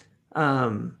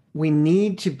we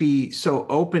need to be so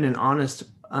open and honest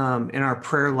in our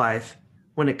prayer life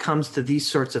when it comes to these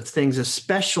sorts of things,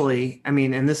 especially,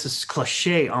 and this is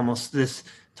cliche almost, this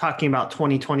talking about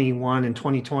 2021 and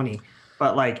 2020,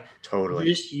 but like totally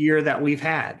this year that we've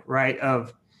had, right,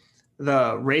 of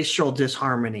the racial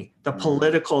disharmony, the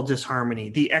political disharmony,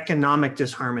 the economic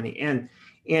disharmony,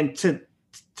 and to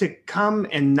come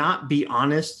and not be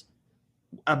honest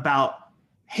about,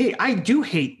 hey, I do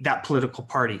hate that political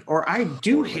party, or I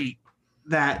do hate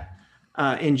that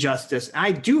injustice.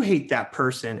 I do hate that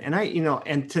person. And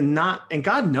and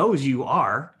God knows you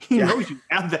are. He knows you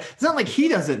have that. It's not like he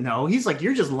doesn't know. He's like,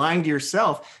 you're just lying to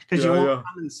yourself because you won't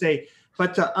come and say,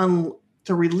 but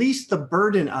to release the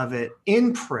burden of it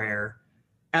in prayer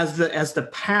as the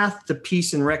path to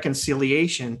peace and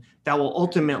reconciliation that will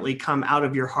ultimately come out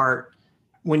of your heart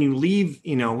when you leave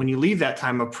that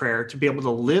time of prayer, to be able to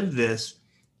live this.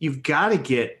 You've got to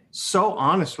get so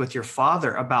honest with your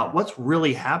Father about what's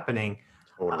really happening.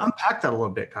 Totally. Unpack that a little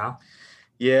bit, Kyle.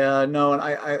 Yeah, no. And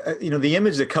I the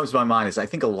image that comes to my mind is, I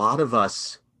think a lot of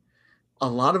us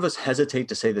hesitate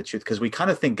to say the truth because we kind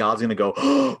of think God's going to go,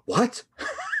 oh, what?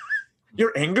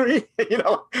 You're angry?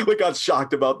 Like God's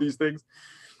shocked about these things.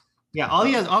 Yeah,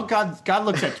 God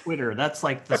looks at Twitter. That's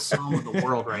like the sum of the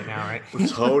world right now, right?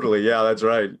 Totally. Yeah, that's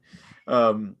right.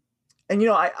 And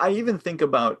I even think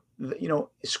about,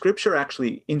 Scripture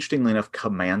actually, interestingly enough,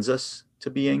 commands us to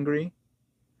be angry.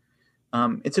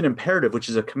 It's an imperative, which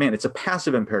is a command. It's a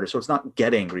passive imperative, so it's not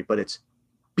get angry, but it's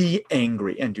be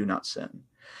angry and do not sin,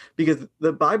 because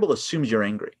the Bible assumes you're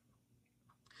angry,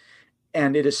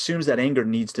 and it assumes that anger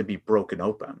needs to be broken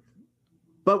open.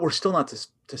 But we're still not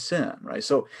to sin, right?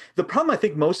 So the problem I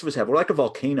think most of us have, we're like a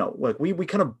volcano. Like we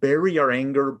kind of bury our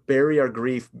anger, bury our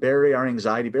grief, bury our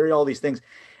anxiety, bury all these things.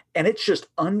 And it's just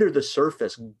under the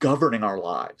surface governing our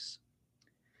lives.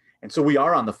 And so we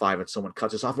are on the 5 and someone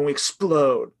cuts us off and we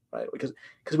explode, right? Because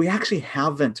we actually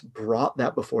haven't brought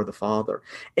that before the Father.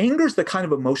 Anger is the kind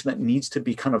of emotion that needs to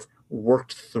be kind of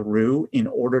worked through in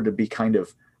order to be kind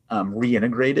of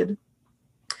reintegrated.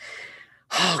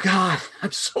 Oh God,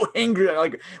 I'm so angry.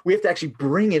 Like we have to actually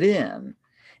bring it in,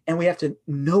 and we have to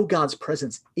know God's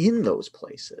presence in those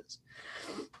places.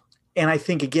 And I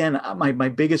think, again, my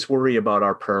biggest worry about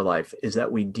our prayer life is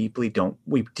that we deeply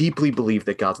believe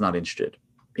that God's not interested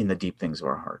in the deep things of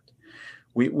our heart.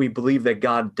 We believe that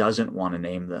God doesn't want to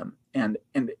name them. And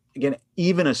again,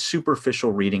 even a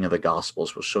superficial reading of the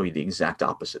Gospels will show you the exact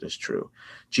opposite is true.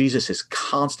 Jesus is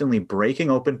constantly breaking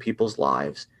open people's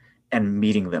lives and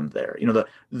meeting them there.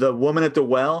 The woman at the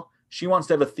well, she wants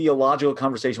to have a theological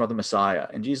conversation about the Messiah.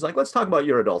 And Jesus is like, let's talk about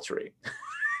your adultery.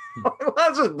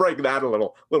 Let's just break that a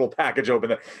little package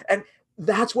open. And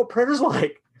that's what prayer's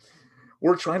like.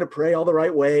 We're trying to pray all the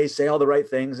right ways, say all the right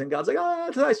things. And God's like, oh,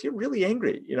 that's nice. You're really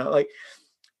angry.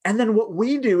 And then what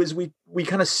we do is we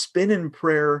kind of spin in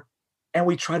prayer and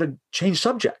we try to change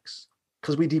subjects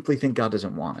because we deeply think God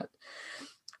doesn't want it.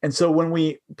 And so when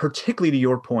we, particularly to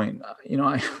your point,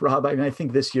 Rob, I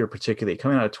think this year particularly,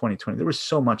 coming out of 2020, there was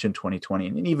so much in 2020,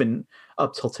 and even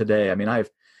up till today.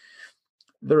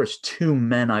 There is 2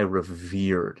 men I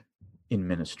revered in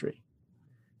ministry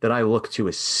that I look to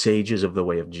as sages of the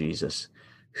way of Jesus,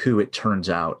 who it turns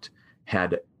out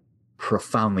had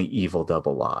profoundly evil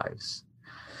double lives.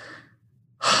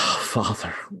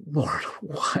 Father, Lord,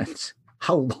 what?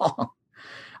 How long?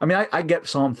 I get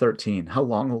Psalm 13. How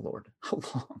long, O Lord? How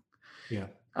long? Yeah.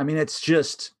 It's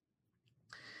just,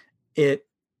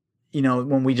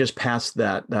 when we just passed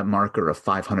that marker of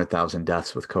 500,000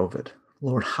 deaths with COVID,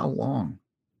 Lord, how long?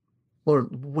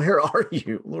 Lord, where are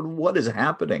you? Lord, what is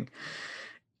happening?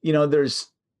 It's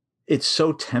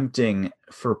so tempting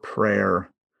for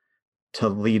prayer to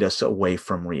lead us away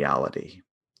from reality.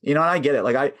 And I get it.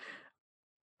 Like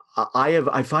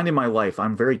I find in my life,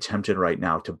 I'm very tempted right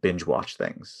now to binge watch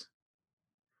things.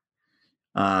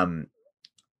 Or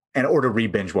to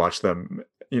re-binge watch them.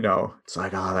 It's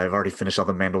like, I've already finished all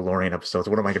the Mandalorian episodes.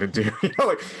 What am I going to do?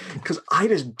 Because I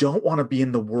just don't want to be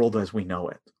in the world as we know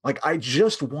it. Like, I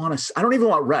don't even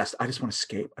want rest. I just want to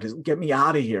escape. Get me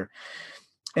out of here.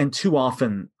 And too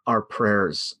often our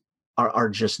prayers are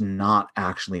just not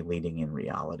actually leading in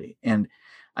reality. And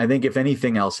I think if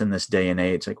anything else in this day and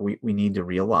age, like we need to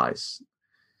realize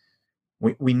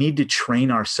we need to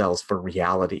train ourselves for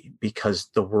reality, because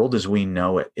the world as we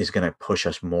know it is going to push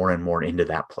us more and more into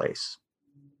that place.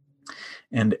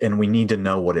 And we need to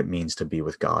know what it means to be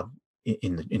with God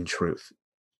in truth,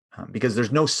 because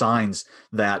there's no signs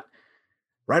that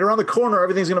right around the corner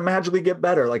everything's going to magically get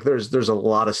better. Like there's a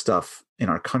lot of stuff in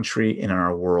our country and in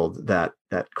our world that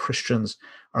Christians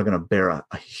are going to bear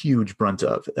a huge brunt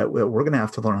of, that we're going to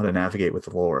have to learn how to navigate with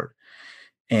the Lord.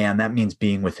 And that means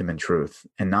being with him in truth,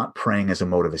 and not praying as a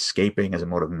mode of escaping, as a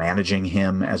mode of managing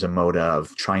him, as a mode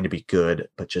of trying to be good,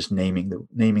 but just naming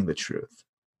the truth.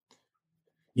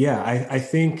 Yeah, I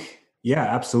think, yeah,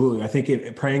 absolutely. I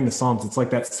think praying the Psalms, it's like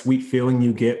that sweet feeling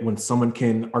you get when someone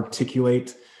can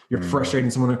articulate, you're frustrated,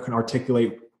 and someone can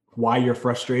articulate why you're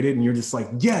frustrated. And you're just like,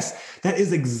 yes, that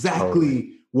is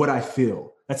exactly what I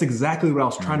feel. That's exactly what I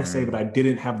was trying to say, but I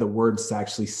didn't have the words to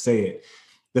actually say it.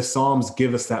 The Psalms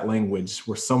give us that language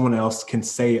where someone else can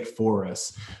say it for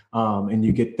us. And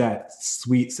you get that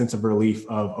sweet sense of relief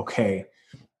of, okay,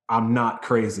 I'm not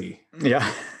crazy. Yeah.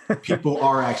 People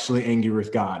are actually angry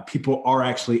with God. People are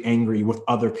actually angry with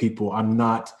other people.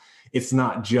 It's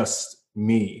not just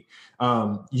me.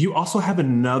 You also have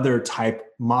another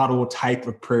model type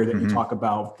of prayer that you talk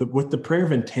about with the prayer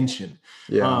of intention.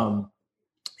 Yeah.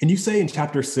 And you say in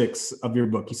chapter 6 of your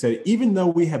book, you said, even though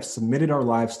we have submitted our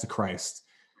lives to Christ,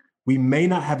 we may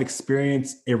not have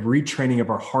experienced a retraining of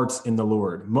our hearts in the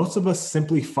Lord. Most of us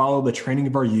simply follow the training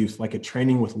of our youth like a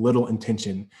training with little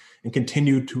intention and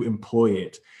continue to employ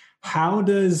it. How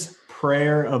does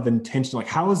prayer of intention,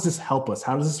 how does this help us?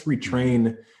 How does this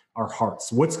retrain our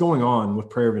hearts? What's going on with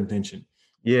prayer of intention?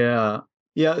 Yeah.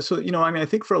 Yeah. So, I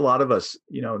think for a lot of us,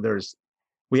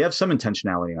 we have some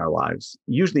intentionality in our lives.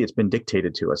 Usually it's been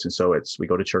dictated to us. And so we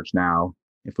go to church now.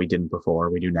 If we didn't before,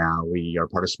 we do now. We are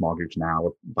part of small groups now,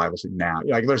 or Bible study now.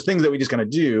 Like there's things that we just kind of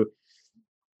do.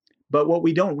 But what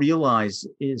we don't realize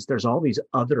is there's all these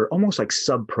other almost like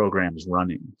sub programs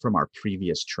running from our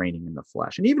previous training in the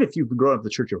flesh. And even if you've grown up in the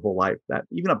church your whole life, that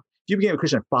even if you became a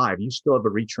Christian at 5, you still have a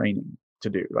retraining to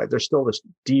do, right? There's still this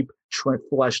deep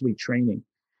fleshly training.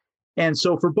 And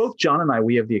so for both John and I,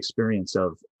 we have the experience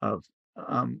of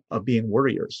being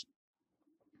worriers.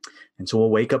 And so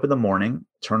we'll wake up in the morning,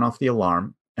 turn off the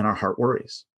alarm, and our heart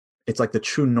worries. It's like the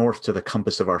true north to the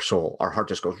compass of our soul. Our heart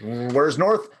just goes, where's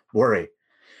north? Worry.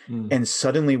 And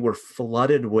suddenly we're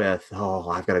flooded with, oh,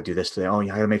 I've got to do this today. Oh,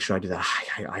 yeah, I got to make sure I do that.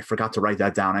 I forgot to write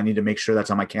that down. I need to make sure that's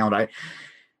on my calendar.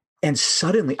 And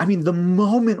suddenly, the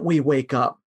moment we wake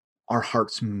up, our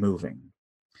heart's moving.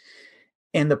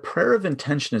 And the prayer of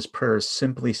intention is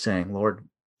simply saying, Lord,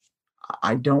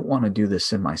 I don't want to do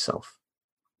this in myself.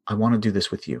 I want to do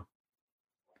this with you.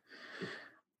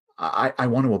 I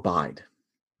want to abide.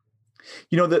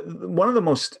 One of the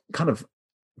most kind of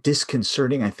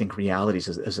disconcerting, I think, realities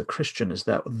as a Christian is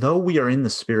that though we are in the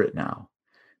Spirit now,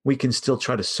 we can still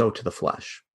try to sow to the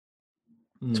flesh.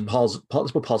 That's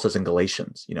what Paul says in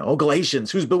Galatians. Oh,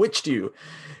 Galatians, who's bewitched you?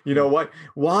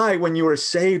 Why, when you are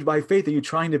saved by faith, are you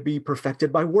trying to be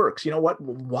perfected by works?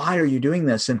 Why are you doing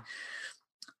this? And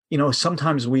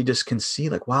sometimes we just can see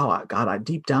like, wow, God,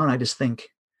 deep down, I just think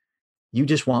you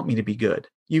just want me to be good.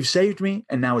 You've saved me,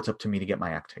 and now it's up to me to get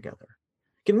my act together.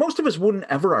 Again, most of us wouldn't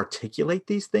ever articulate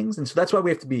these things. And so that's why we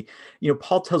have to be,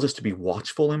 Paul tells us to be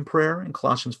watchful in prayer in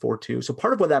Colossians 4:2. So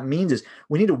part of what that means is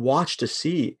we need to watch to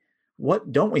see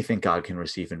what don't we think God can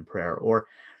receive in prayer, or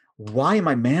why am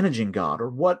I managing God, or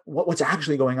what's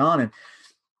actually going on. And,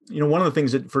 one of the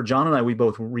things that for John and I, we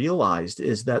both realized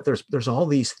is that there's all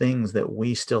these things that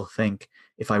we still think,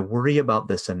 if I worry about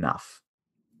this enough,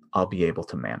 I'll be able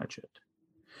to manage it.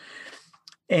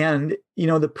 And,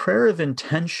 the prayer of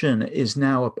intention is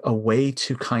now a way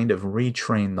to kind of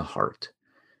retrain the heart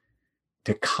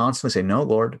to constantly say, no,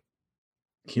 Lord,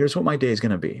 here's what my day is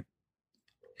going to be.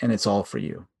 And it's all for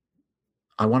you.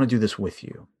 I want to do this with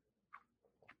you.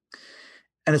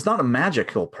 And it's not a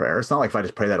magical prayer. It's not like if I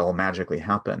just pray that it'll magically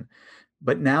happen.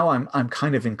 But now I'm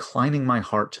kind of inclining my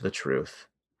heart to the truth.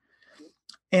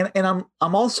 And I'm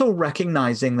also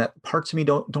recognizing that parts of me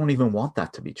don't even want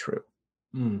that to be true.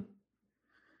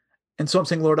 And so I'm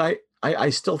saying, Lord, I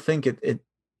still think it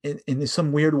in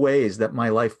some weird ways that my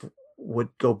life would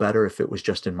go better if it was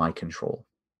just in my control.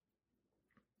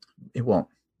 It won't.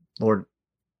 Lord,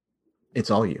 it's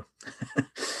all you.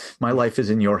 My life is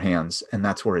in your hands, and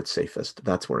that's where it's safest.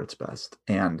 That's where it's best.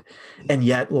 And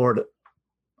yet, Lord,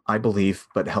 I believe,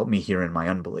 but help me here in my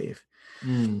unbelief.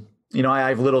 I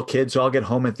have little kids, so I'll get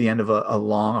home at the end of a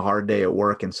long, hard day at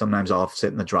work, and sometimes I'll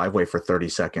sit in the driveway for 30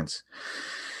 seconds.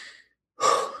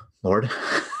 Lord,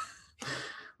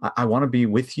 I want to be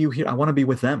with you here. I want to be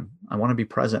with them. I want to be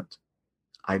present.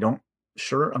 I'm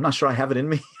not sure I have it in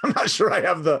me. I'm not sure I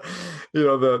have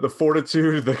the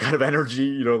fortitude, the kind of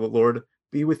energy, the Lord,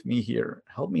 be with me here.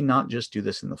 Help me not just do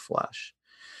this in the flesh.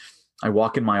 I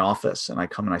walk in my office and I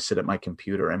come and I sit at my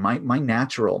computer, and my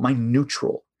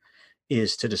neutral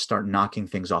is to just start knocking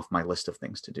things off my list of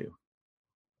things to do.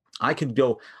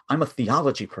 I'm a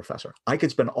theology professor. I could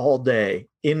spend all day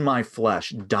in my flesh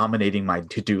dominating my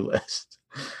to-do list.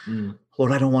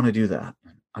 Lord, I don't want to do that.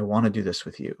 I want to do this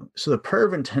with you. So the prayer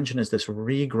of intention is this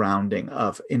regrounding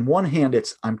of, in one hand,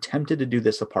 I'm tempted to do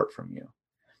this apart from you.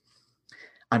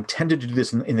 I'm tempted to do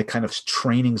this in the kind of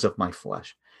trainings of my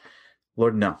flesh.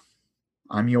 Lord, no,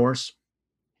 I'm yours.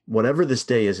 Whatever this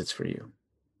day is, it's for you.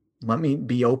 Let me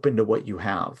be open to what you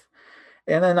have.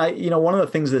 And then one of the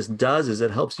things this does is it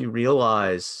helps you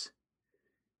realize,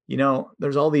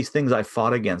 there's all these things I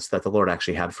fought against that the Lord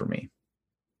actually had for me,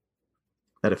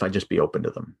 that if I just be open to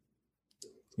them.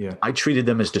 Yeah. I treated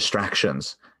them as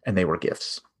distractions, and they were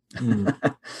gifts.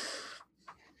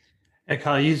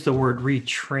 Kyle used the word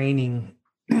retraining.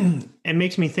 It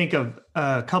makes me think of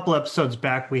a couple episodes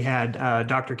back. We had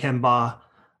Dr. Ken Baugh,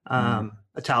 a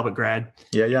Talbot grad.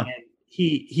 Yeah. And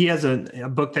he has a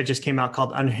book that just came out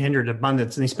called Unhindered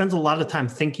Abundance. And he spends a lot of time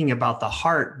thinking about the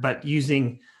heart, but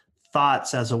using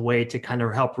thoughts as a way to kind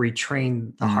of help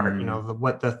retrain the heart.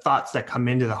 What the thoughts that come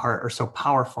into the heart are so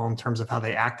powerful in terms of how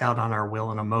they act out on our will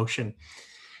and emotion.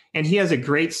 And he has a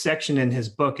great section in his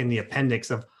book in the appendix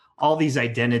of all these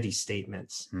identity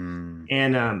statements.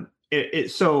 And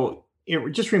so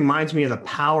it just reminds me of the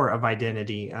power of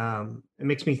identity. It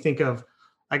makes me think of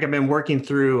like I've been working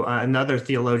through another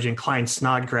theologian, Klein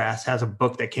Snodgrass, has a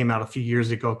book that came out a few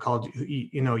years ago called,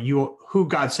 Who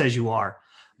God Says You Are.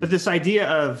 But this idea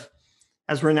of,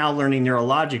 as we're now learning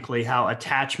neurologically, how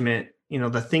attachment,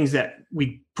 the things that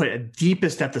we put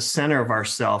deepest at the center of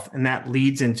ourself, and that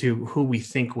leads into who we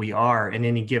think we are in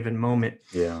any given moment.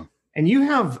 Yeah. And you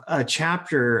have a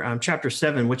chapter, chapter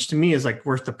 7, which to me is like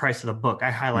worth the price of the book.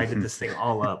 I highlighted this thing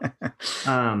all up.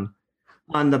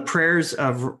 On the prayers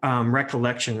of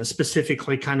recollection,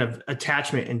 specifically kind of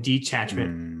attachment and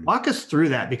detachment. Walk us through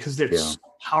that, because it's so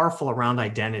powerful around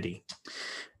identity.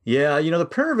 Yeah, the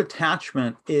prayer of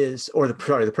attachment is, the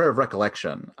prayer of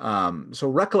recollection. So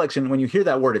recollection, when you hear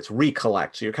that word, it's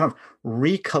recollect. So you're kind of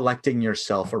recollecting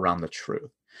yourself around the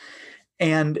truth.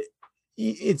 And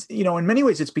it's, in many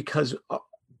ways, it's because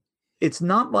it's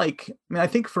not like, I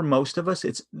think for most of us,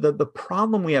 it's the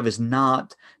problem we have is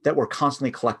not that we're constantly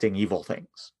collecting evil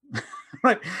things,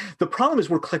 right? The problem is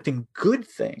we're collecting good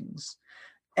things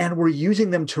and we're using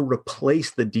them to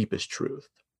replace the deepest truth.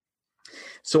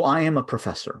 So I am a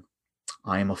professor,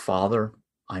 I am a father,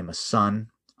 I'm a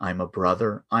son, I'm a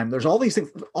brother, there's all these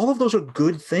things. All of those are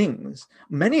good things.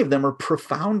 Many of them are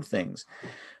profound things,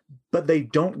 but they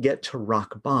don't get to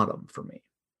rock bottom for me.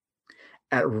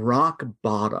 At rock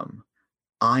bottom,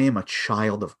 I am a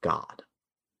child of God.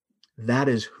 That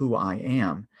is who I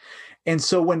am. And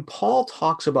so when Paul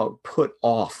talks about put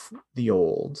off the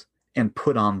old and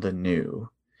put on the new,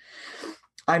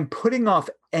 I'm putting off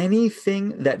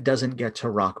anything that doesn't get to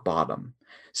rock bottom.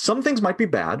 Some things might be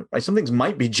bad, right? Some things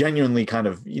might be genuinely kind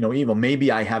of, evil.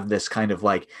 Maybe I have this kind of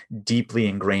like deeply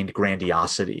ingrained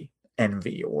grandiosity,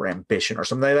 envy or ambition or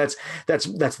something.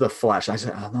 That's the flesh. I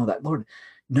said, oh no, that Lord,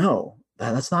 no,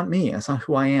 that's not me. That's not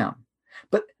who I am.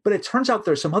 But it turns out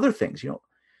there's some other things,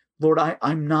 Lord,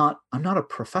 I'm not a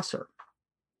professor.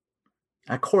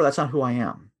 At core, that's not who I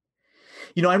am.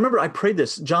 I remember I prayed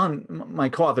this. John, my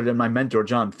co-author and my mentor,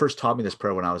 John, first taught me this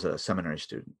prayer when I was a seminary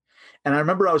student. And I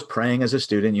remember I was praying as a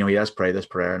student, he asked, pray this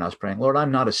prayer. And I was praying, Lord,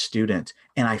 I'm not a student.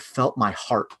 And I felt my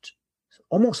heart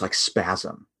almost like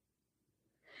spasm.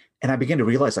 And I began to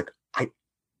realize like, I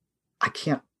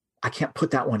can't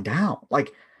put that one down.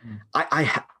 Like I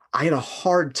had a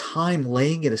hard time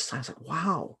laying it aside. I was like,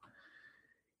 wow,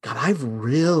 God, I've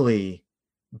really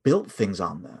built things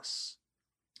on this.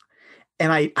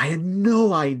 And I had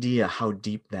no idea how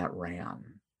deep that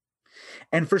ran.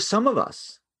 And for some of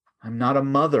us, I'm not a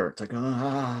mother. It's like,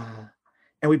 and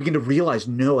we begin to realize,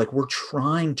 no, like we're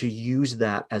trying to use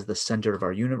that as the center of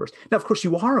our universe. Now, of course,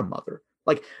 you are a mother.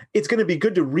 Like it's going to be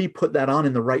good to re-put that on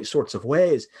in the right sorts of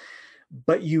ways.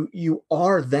 But you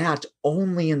are that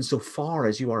only insofar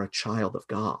as you are a child of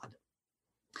God.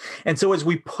 And so as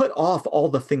we put off all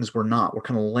the things we're not, we're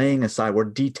kind of laying aside, we're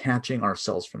detaching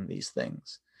ourselves from these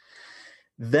things.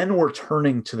 Then we're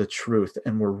turning to the truth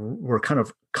and we're kind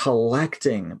of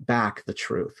collecting back the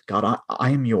truth. God,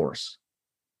 I am yours.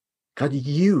 God,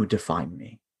 you define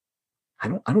me. I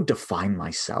don't define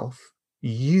myself.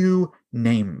 You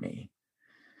name me.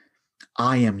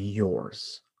 I am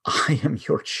yours. I am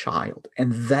your child.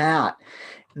 And that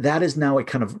is now a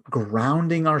kind of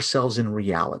grounding ourselves in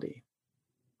reality.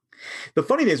 The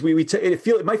funny thing is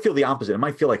it might feel the opposite. It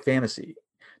might feel like fantasy.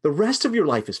 The rest of your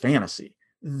life is fantasy.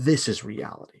 This is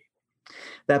reality.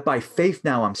 That by faith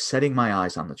now I'm setting my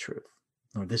eyes on the truth.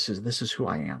 Lord, this is who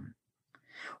I am.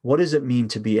 What does it mean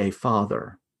to be a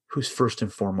father who's first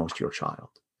and foremost your child?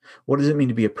 What does it mean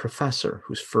to be a professor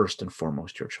who's first and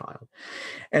foremost your child?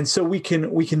 And so we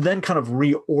can then kind of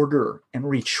reorder and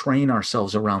retrain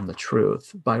ourselves around the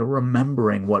truth by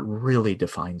remembering what really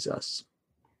defines us.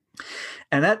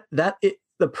 And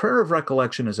the prayer of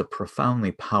recollection is a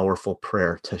profoundly powerful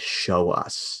prayer to show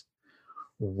us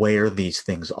where these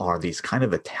things are, these kind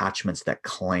of attachments that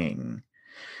cling.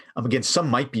 Again, some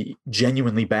might be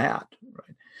genuinely bad,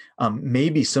 right?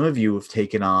 Maybe some of you have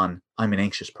taken on, I'm an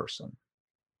anxious person,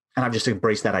 and I've just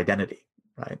embraced that identity,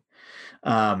 right?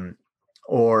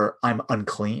 Or I'm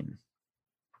unclean,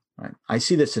 right? I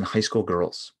see this in high school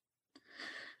girls.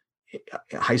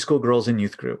 High school girls in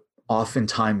youth group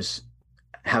oftentimes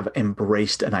have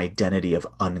embraced an identity of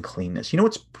uncleanness. You know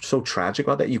what's so tragic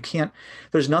about that?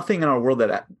 There's nothing in our world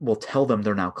that will tell them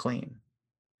they're now clean.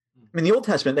 I mean, the Old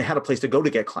Testament, they had a place to go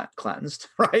to get cleansed,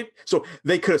 right? So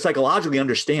they could psychologically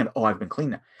understand, oh, I've been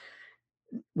clean now.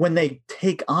 When they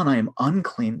take on, I am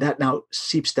unclean, that now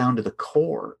seeps down to the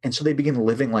core. And so they begin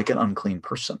living like an unclean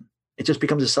person. It just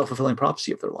becomes a self-fulfilling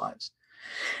prophecy of their lives.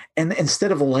 And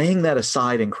instead of laying that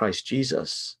aside in Christ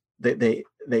Jesus,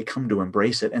 they come to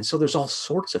embrace it. And so there's all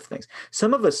sorts of things.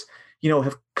 Some of us,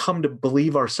 have come to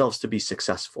believe ourselves to be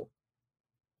successful.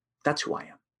 That's who I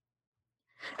am.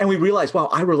 And we realize, wow,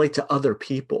 I relate to other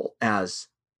people as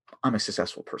I'm a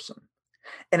successful person.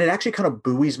 And it actually kind of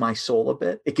buoys my soul a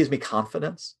bit. It gives me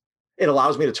confidence. It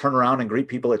allows me to turn around and greet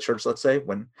people at church, let's say,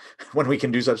 when we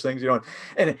can do such things,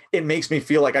 and it makes me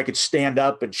feel like I could stand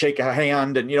up and shake a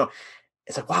hand. And,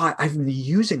 it's like, wow, I've been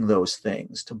using those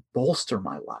things to bolster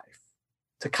my life,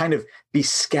 to kind of be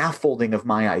scaffolding of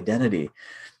my identity.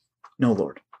 No,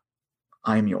 Lord,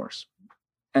 I am yours.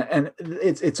 And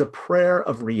it's a prayer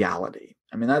of reality.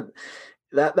 I mean,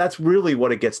 that's really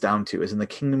what it gets down to, is in the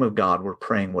kingdom of God, we're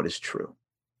praying what is true.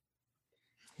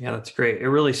 Yeah, that's great. It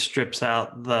really strips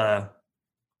out the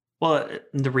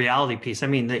reality piece. I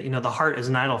mean, the heart is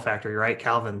an idol factory, right?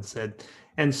 Calvin said.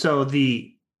 And so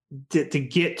to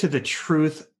get to the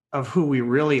truth of who we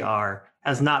really are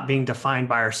as not being defined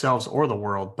by ourselves or the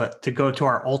world, but to go to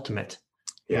our ultimate,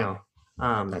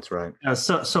 that's right.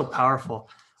 So powerful.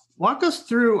 Walk us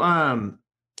through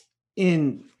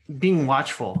in being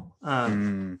watchful.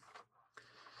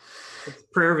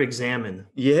 Prayer of examine.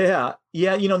 Yeah.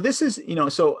 This is,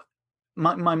 so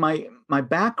my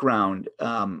background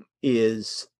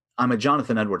is I'm a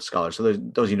Jonathan Edwards scholar. So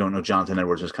those of you who don't know, Jonathan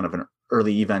Edwards was kind of an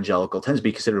early evangelical, tends to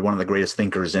be considered one of the greatest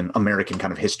thinkers in American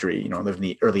kind of history, lived in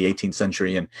the early 18th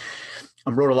century and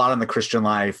wrote a lot on the Christian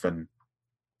life, and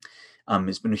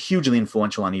has been hugely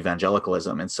influential on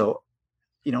evangelicalism. And so,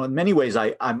 in many ways,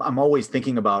 I'm always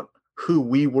thinking about who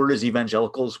we were as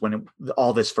evangelicals when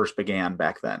all this first began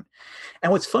back then.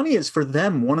 And what's funny is, for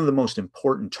them, one of the most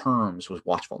important terms was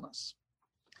watchfulness.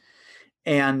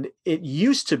 And it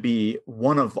used to be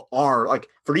one of our, like,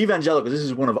 for evangelicals, this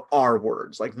is one of our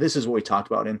words. Like, this is what we talked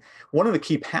about. And one of the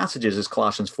key passages is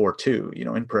Colossians 4:2,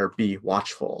 in prayer, be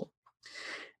watchful.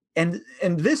 And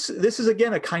this is,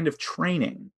 again, a kind of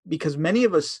training, because many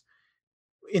of us,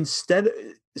 instead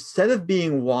of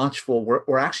being watchful,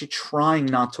 we're actually trying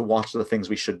not to watch the things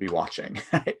we should be watching.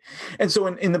 Right? And so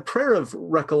in the prayer of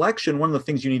recollection, one of the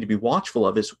things you need to be watchful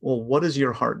of is, well, what does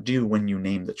your heart do when you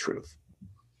name the truth?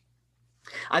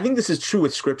 I think this is true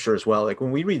with Scripture as well. Like,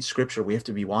 when we read Scripture, we have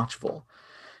to be watchful,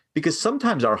 because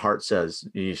sometimes our heart says,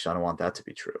 yeesh, I don't want that to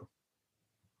be true.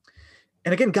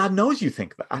 And again, God knows you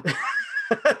think that.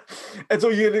 And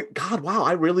so God, wow,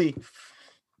 I really,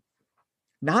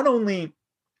 not only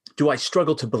do I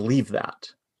struggle to believe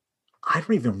that, I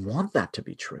don't even want that to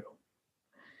be true.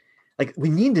 Like, we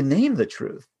need to name the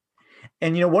truth.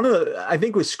 And, I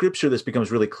think with Scripture, this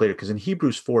becomes really clear, because in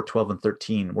Hebrews 4:12 and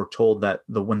 13, we're told that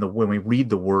when we read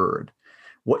the word,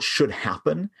 what should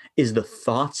happen is the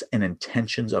thoughts and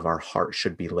intentions of our heart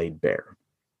should be laid bare.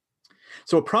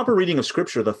 So a proper reading of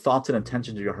Scripture, the thoughts and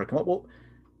intentions of your heart come up. Well,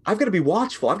 I've got to be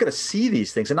watchful. I've got to see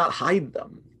these things and not hide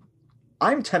them.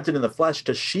 I'm tempted in the flesh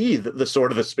to sheathe the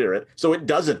sword of the Spirit so it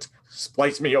doesn't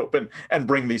splice me open and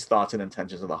bring these thoughts and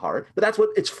intentions of the heart. But that's what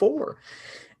it's for.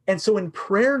 And so in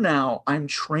prayer now, I'm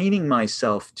training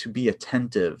myself to be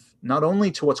attentive, not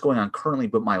only to what's going on currently,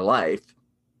 but my life.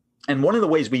 And one of the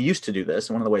ways we used to do this,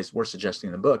 and one of the ways we're suggesting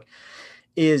in the book,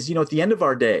 is, at the end of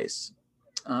our days,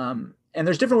 and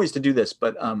there's different ways to do this,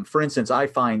 but for instance, I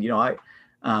find,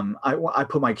 I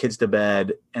put my kids to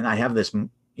bed, and I have this,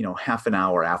 half an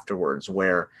hour afterwards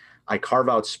where I carve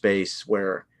out space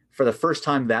where, for the first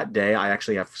time that day, I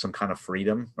actually have some kind of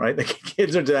freedom, right? The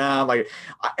kids are down,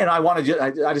 and I want to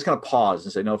I just kind of pause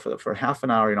and say, no, for half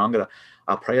an hour,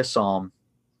 I'll pray a psalm,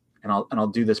 and I'll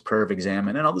do this prayer of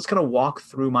examine, and I'll just kind of walk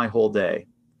through my whole day.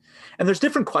 And there's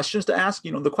different questions to ask.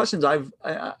 The questions I've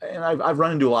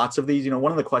run into lots of these.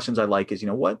 One of the questions I like is,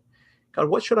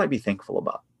 what should I be thankful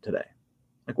about today?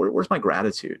 Like, where's my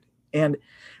gratitude? And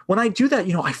when I do that,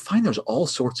 I find there's all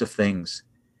sorts of things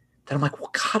that I'm like,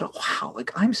 well, God, wow,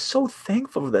 like, I'm so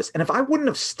thankful for this. And if I wouldn't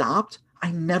have stopped,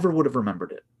 I never would have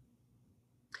remembered it.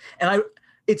 And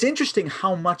it's interesting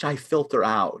how much I filter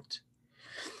out.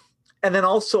 And then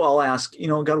also I'll ask,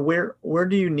 God, where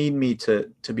do you need me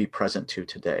to be present to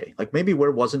today? Like, maybe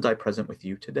where wasn't I present with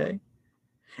you today?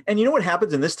 And you know what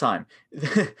happens in this time?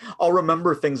 I'll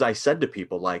remember things I said to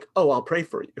people like, oh, I'll pray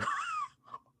for you.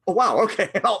 Oh, wow. Okay.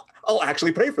 And I'll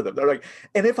actually pray for them. They're like,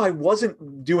 and if I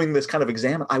wasn't doing this kind of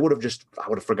exam, I would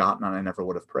have forgotten, and I never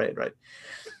would have prayed. Right.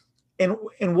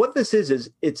 And what this is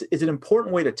it's an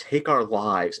important way to take our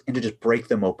lives and to just break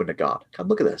them open to God. God,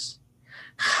 look at this.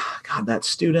 God, that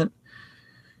student,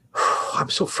 I'm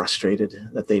so frustrated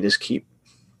that they just keep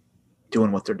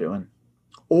doing what they're doing.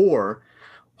 Or,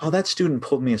 oh, that student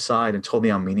pulled me aside and told me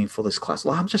how meaningful this class.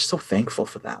 Well, I'm just so thankful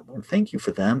for that. Lord, thank you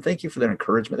for them. Thank you for their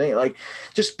encouragement. Like,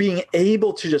 just being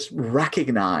able to just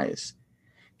recognize,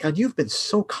 God, you've been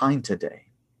so kind today.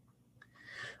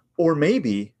 Or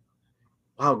maybe,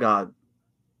 wow, God,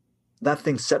 that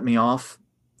thing set me off.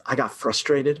 I got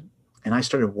frustrated. And I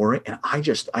started worrying, and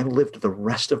I lived the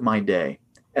rest of my day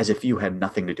as if you had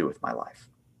nothing to do with my life.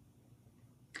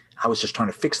 I was just trying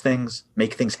to fix things,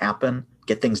 make things happen,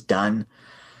 get things done.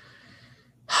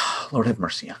 Lord, have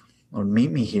mercy. Lord,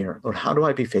 meet me here. Lord, how do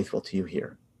I be faithful to you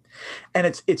here? And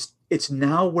it's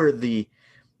now where the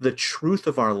truth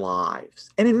of our lives,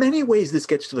 and in many ways this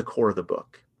gets to the core of the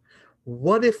book.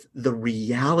 What if the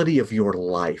reality of your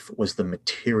life was the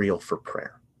material for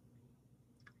prayer?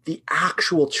 The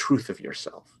actual truth of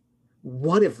yourself.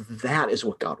 What if that is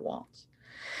what God wants?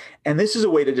 And this is a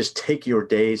way to just take your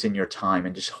days and your time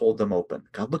and just hold them open.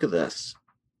 God, look at this.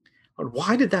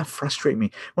 Why did that frustrate me?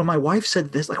 When my wife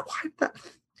said this, like, why did that?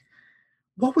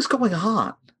 What was going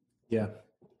on? Yeah.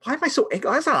 Why am I so angry?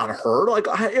 That's not her. Like,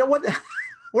 what?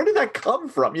 Where did that come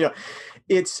from?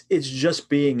 It's just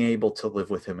being able to live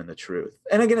with him in the truth.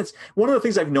 And again, it's one of the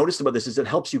things I've noticed about this is it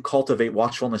helps you cultivate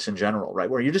watchfulness in general, right?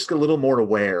 Where you're just a little more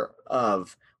aware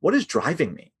of what is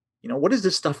driving me. What is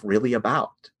this stuff really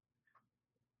about?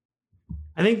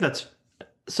 I think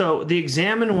so. The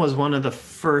Examen was one of the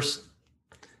first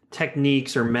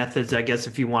techniques or methods, I guess,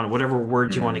 if you want, whatever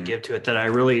words you want to give to it, that I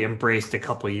really embraced a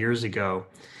couple of years ago.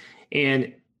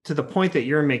 And to the point that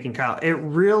you're making, Kyle, it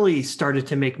really started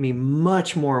to make me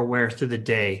much more aware through the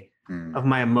day of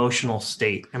my emotional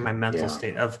state and my mental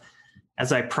state of,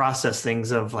 as I process things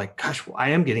of like, gosh,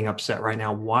 I am getting upset right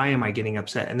now. Why am I getting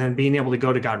upset? And then being able to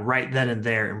go to God right then and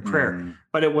there in prayer.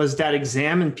 But it was that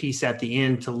Examen piece at the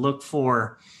end to look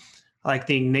for, like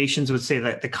the Ignatians would say,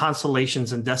 that the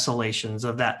consolations and desolations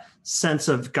of that sense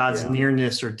of God's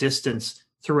nearness or distance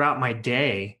throughout my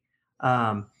day.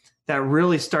 That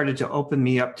really started to open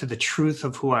me up to the truth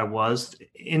of who I was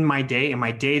in my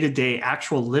day-to-day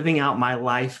actual living out my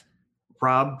life,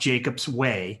 Rob Jacobs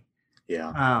way.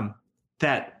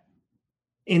 That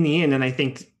in the end, and I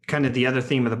think kind of the other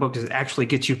theme of the book is it actually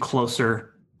gets you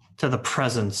closer to the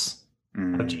presence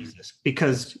of Jesus,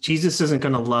 because Jesus isn't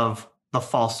going to love the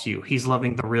false you. He's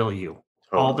loving the real you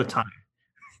all the time.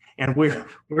 And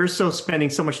we're so spending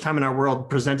so much time in our world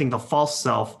presenting the false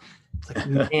self. It's like,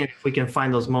 man, if we can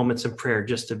find those moments in prayer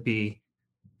just to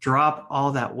drop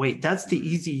all that weight. That's the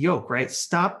easy yoke, right?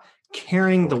 Stop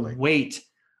carrying the weight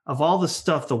of all the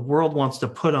stuff the world wants to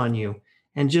put on you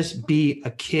and just be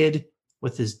a kid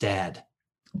with his dad.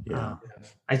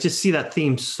 I just see that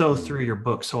theme so through your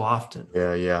book so often.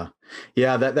 Yeah.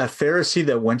 That Pharisee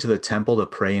that went to the temple to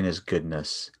pray in his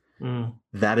goodness,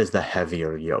 that is the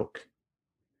heavier yoke.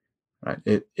 Right.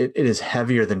 It is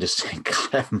heavier than just saying,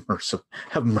 God,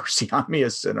 have mercy on me,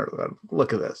 a sinner.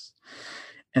 Look at this.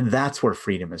 And that's where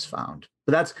freedom is found.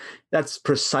 But that's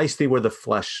precisely where the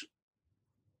flesh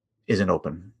isn't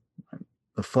open. Right?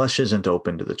 The flesh isn't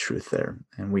open to the truth there.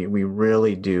 And we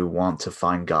really do want to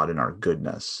find God in our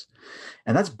goodness.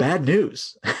 And that's bad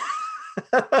news.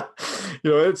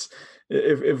 It's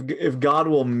if God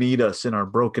will meet us in our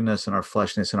brokenness and our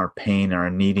fleshness and our pain and our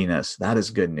neediness, that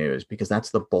is good news, because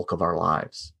that's the bulk of our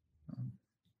lives.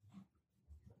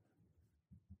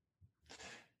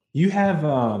 You have,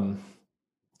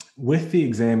 with the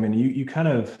Examen, you kind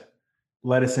of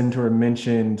led us into or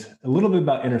mentioned a little bit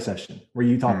about intercession, where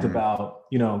you talked about,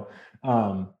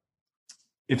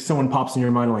 if someone pops in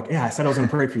your mind like, yeah, I said I was going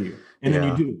to pray for you. And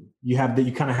then you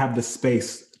kind of have the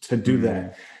space to do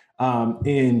that.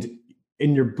 And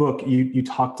in your book, you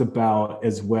talked about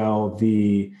as well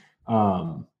the,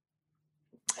 how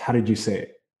did you say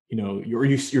it?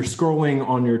 You're scrolling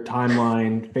on your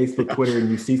timeline, Facebook, Twitter, and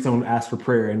you see someone ask for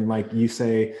prayer, and like you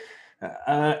say,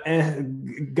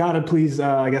 God, please,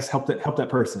 I guess help that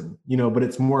person. But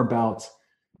it's more about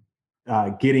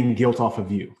getting guilt off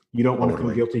of you. You don't want to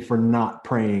feel guilty for not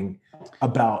praying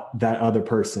about that other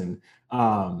person,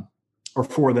 or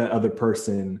for that other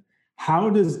person. How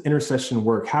does intercession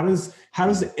work? How does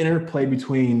the interplay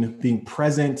between being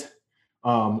present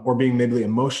or being maybe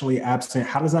emotionally absent,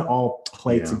 how does that all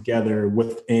play together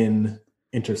within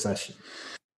intercession?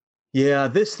 Yeah,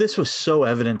 this was so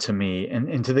evident to me.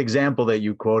 And to the example that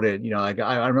you quoted,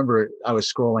 I remember I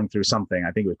was scrolling through something,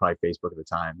 I think it was probably Facebook at the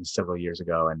time, several years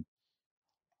ago. And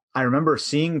I remember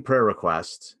seeing prayer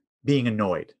requests, being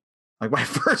annoyed. Like my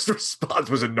first response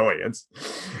was annoyance.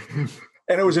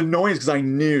 And it was annoyance because I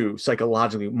knew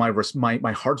psychologically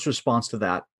my heart's response to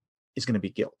that is going to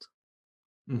be guilt.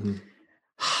 And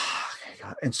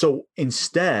so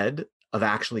instead of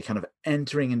actually kind of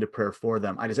entering into prayer for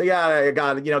them, I just say, yeah,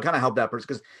 God, kind of help that person,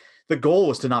 because the goal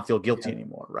was to not feel guilty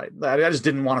anymore, right? I just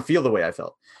didn't want to feel the way I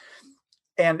felt.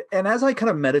 And as I kind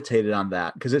of meditated on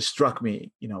that, because it struck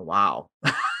me, wow,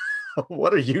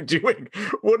 what are you doing?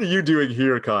 What are you doing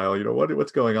here, Kyle?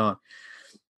 What's going on?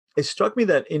 it struck me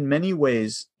that in many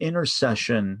ways,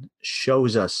 intercession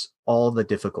shows us all the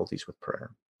difficulties with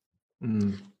prayer.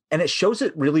 And it shows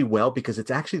it really well because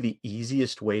it's actually the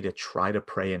easiest way to try to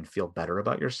pray and feel better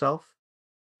about yourself.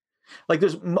 Like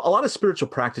there's a lot of spiritual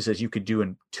practices you could do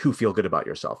and to feel good about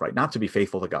yourself, right? Not to be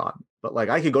faithful to God, but like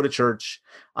I could go to church,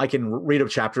 I can read a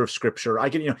chapter of scripture, I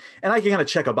can, and I can kind of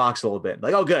check a box a little bit.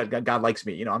 Like, oh, good, God likes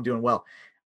me, I'm doing well.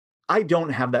 I don't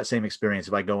have that same experience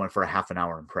if I go in for a half an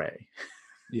hour and pray.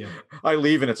 Yeah. I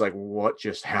leave and it's like, what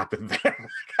just happened there?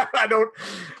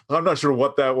 I'm not sure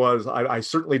what that was. I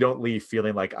certainly don't leave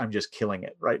feeling like I'm just killing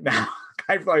it right now.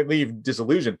 I leave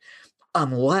disillusioned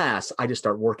unless I just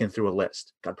start working through a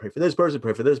list. God, pray for this person,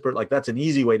 pray for this person. Like that's an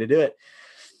easy way to do it.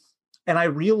 And I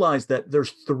realized that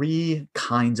there's 3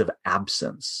 kinds of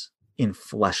absence in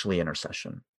fleshly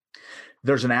intercession.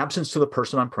 There's an absence to the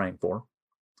person I'm praying for.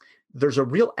 There's a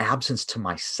real absence to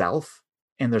myself,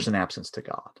 and there's an absence to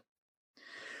God.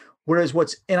 Whereas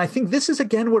and I think this is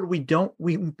again where we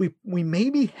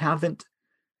maybe haven't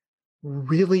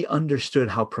really understood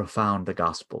how profound the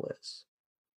gospel is.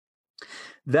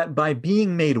 That by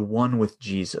being made one with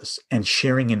Jesus and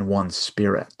sharing in one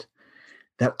spirit,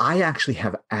 that I actually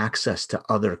have access to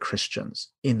other Christians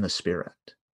in the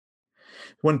spirit.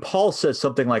 When Paul says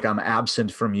something like, I'm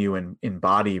absent from you in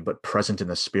body, but present in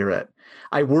the spirit,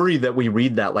 I worry that we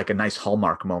read that like a nice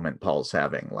Hallmark moment Paul's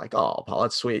having, like, oh, Paul,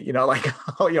 that's sweet. Like,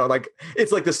 oh, like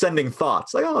it's like the sending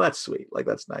thoughts, like, oh, that's sweet. Like,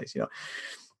 that's nice,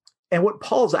 And what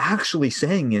Paul's actually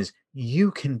saying is you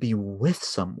can be with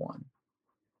someone,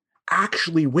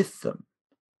 actually with them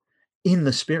in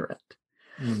the spirit.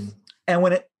 And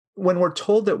when we're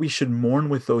told that we should mourn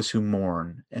with those who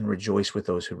mourn and rejoice with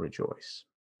those who rejoice,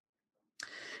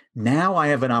 now I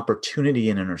have an opportunity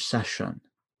in intercession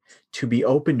to be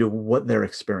open to what they're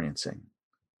experiencing.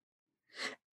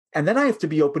 And then I have to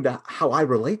be open to how I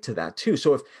relate to that too.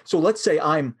 So let's say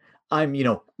I'm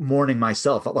mourning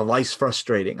myself. Life's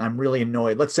frustrating. I'm really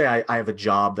annoyed. Let's say I have a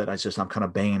job that I'm kind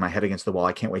of banging my head against the wall.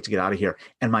 I can't wait to get out of here.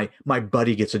 And my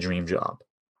buddy gets a dream job.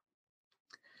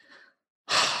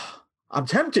 I'm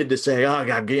tempted to say, oh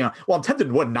God, I'm tempted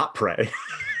to not pray,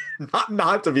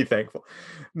 not to be thankful.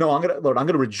 No, Lord, I'm going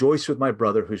to rejoice with my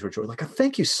brother who's rejoicing. Like,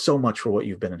 thank you so much for what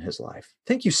you've been in his life.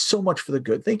 Thank you so much for the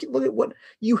good. Thank you. Look at what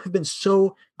you have been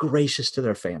so gracious to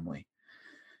their family.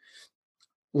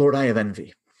 Lord, I have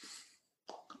envy.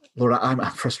 Lord, I'm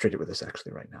frustrated with this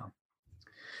actually right now.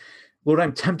 Lord,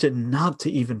 I'm tempted not to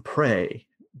even pray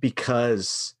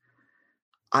because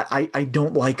I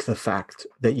don't like the fact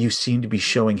that you seem to be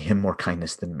showing him more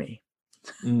kindness than me.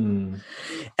 And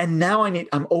now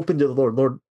I'm open to the Lord.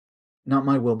 Lord, not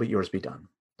my will, but yours be done.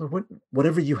 Lord,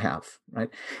 whatever you have, right?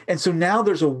 And so now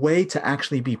there's a way to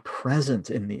actually be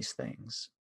present in these things,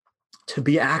 to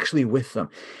be actually with them.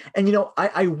 And,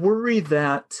 I worry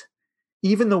that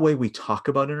even the way we talk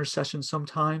about intercession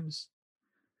sometimes,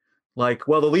 like,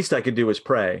 well, the least I could do is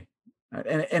pray.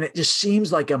 And it just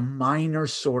seems like a minor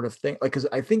sort of thing. Like, because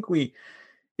I think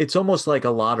it's almost like a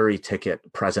lottery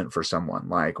ticket present for someone.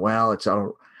 Like, well, it's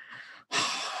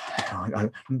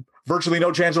virtually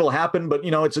no chance it'll happen, but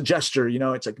it's a gesture.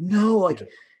 It's like, no, like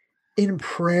in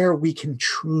prayer, we can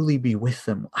truly be with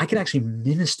them. I can actually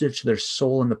minister to their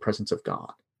soul in the presence of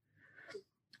God.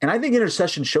 And I think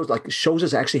intercession shows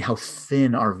us actually how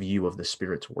thin our view of the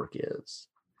Spirit's work is.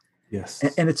 Yes.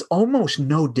 And it's almost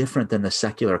no different than the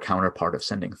secular counterpart of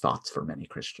sending thoughts for many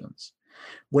Christians.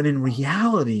 When in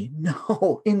reality,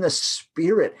 no, in the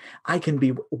Spirit, I can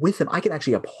be with them. I can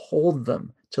actually uphold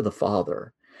them to the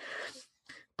Father.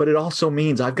 But it also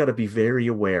means I've got to be very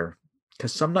aware,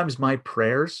 because sometimes my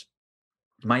prayers,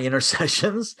 my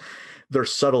intercessions, they're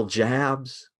subtle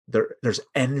jabs. There's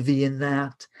envy in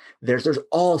that. There's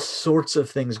all sorts of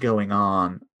things going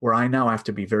on where I now have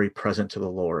to be very present to the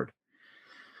Lord.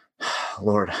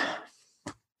 Lord,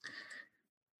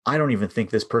 I don't even think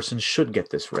this person should get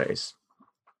this raise.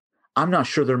 I'm not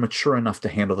sure they're mature enough to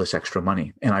handle this extra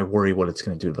money, and I worry what it's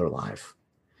going to do to their life.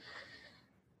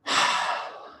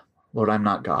 Lord, I'm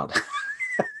not God.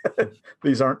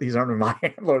 These aren't in my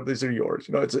hand, Lord. These are yours.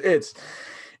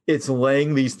 It's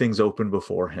laying these things open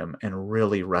before him and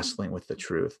really wrestling with the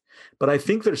truth. But I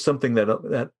think there's something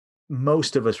that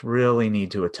most of us really need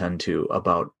to attend to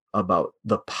about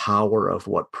the power of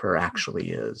what prayer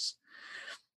actually is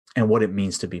and what it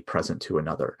means to be present to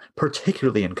another,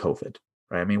 particularly in COVID,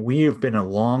 right? I mean, we have been a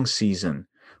long season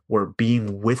where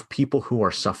being with people who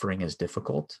are suffering is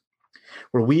difficult,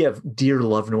 where we have dear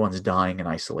loved ones dying in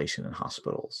isolation in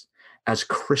hospitals. As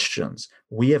Christians,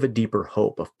 we have a deeper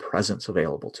hope of presence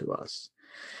available to us.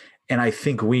 And I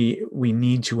think we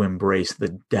need to embrace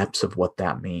the depths of what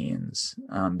that means,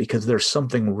 because there's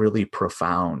something really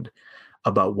profound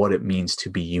about what it means to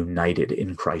be united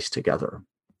in Christ together.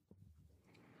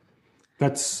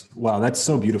 That's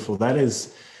so beautiful.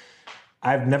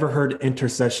 I've never heard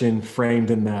intercession framed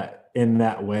in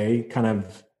that way, kind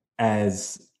of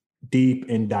as deep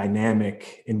and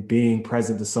dynamic and being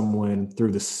present to someone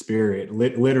through the Spirit,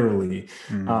 literally.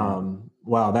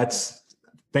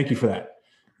 Thank you for that.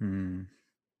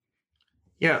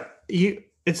 Yeah,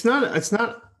 it's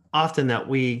not often that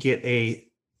we get a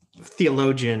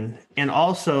theologian and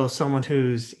also someone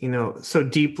who's, so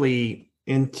deeply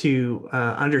into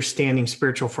understanding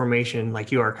spiritual formation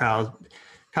like you are, Kyle.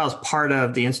 Kyle's part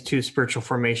of the Institute of Spiritual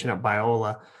Formation at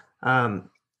Biola.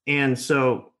 And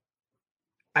so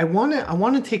I want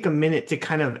to take a minute to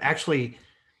kind of actually,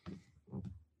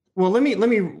 well, let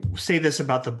me say this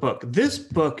about the book. This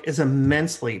book is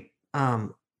immensely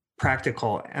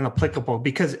practical and applicable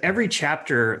because every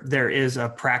chapter there is a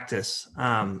practice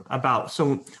about.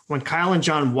 So when Kyle and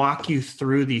John walk you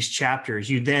through these chapters,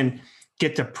 you then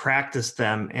get to practice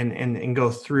them and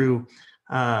go through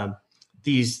the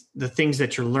things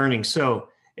that you're learning. So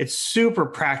it's super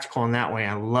practical in that way.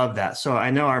 I love that. So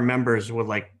I know our members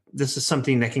would this is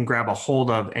something they can grab a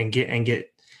hold of and get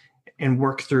and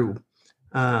work through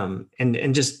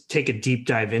and just take a deep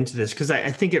dive into this. Cause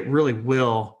I think it really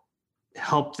will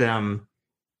help them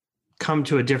come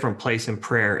to a different place in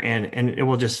prayer and it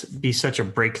will just be such a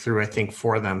breakthrough, I think,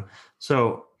 for them.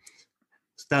 So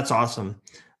that's awesome.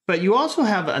 But you also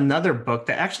have another book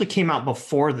that actually came out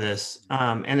before this.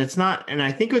 And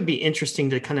I think it would be interesting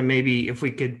to kind of maybe if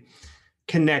we could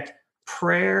connect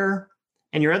prayer,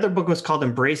 and your other book was called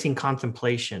Embracing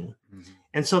Contemplation. Mm-hmm.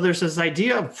 And so there's this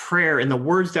idea of prayer and the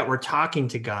words that we're talking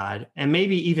to God. And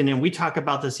maybe even, we talk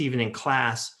about this even in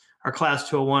class, our class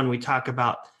 201, we talk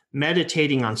about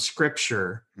meditating on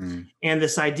scripture and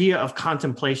this idea of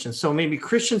contemplation. So maybe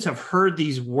Christians have heard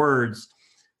these words.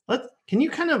 Can you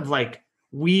kind of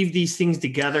weave these things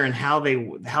together and how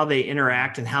they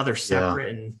interact and how they're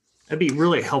separate? Yeah. And that'd be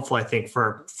really helpful, I think,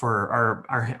 for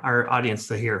our audience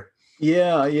to hear.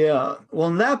 Yeah. Well,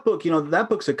 in that book, that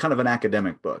book's a kind of an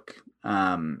academic book.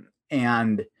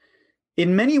 And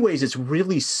in many ways, it's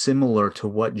really similar to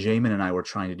what Jamin and I were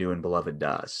trying to do in Beloved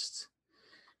Dust,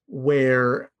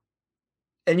 where,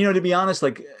 and, to be honest,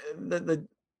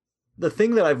 the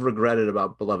thing that I've regretted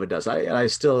about Beloved Dust, I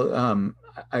still,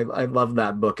 I love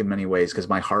that book in many ways because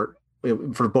my heart,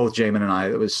 for both Jamin and I,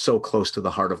 it was so close to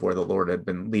the heart of where the Lord had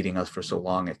been leading us for so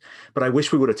long. But I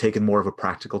wish we would have taken more of a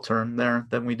practical turn there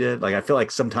than we did. I feel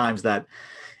like sometimes that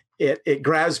it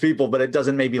grabs people, but it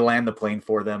doesn't maybe land the plane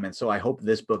for them. And so I hope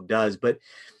this book does. But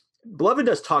Beloved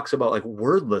Dust talks about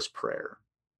wordless prayer,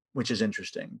 which is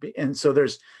interesting. And so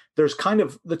there's kind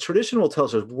of, the tradition will tell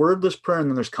us there's wordless prayer and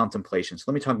then there's contemplation. So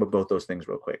let me talk about both those things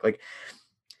real quick.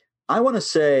 I want to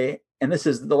say, and this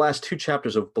is the last two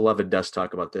chapters of Beloved Dust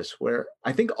talk about this, where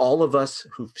I think all of us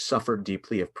who've suffered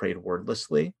deeply have prayed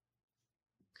wordlessly,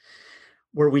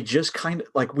 where we just kind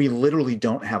of we literally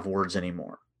don't have words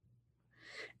anymore.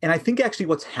 And I think actually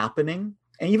what's happening,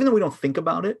 and even though we don't think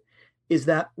about it, is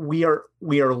that we are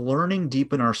learning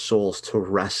deep in our souls to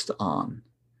rest on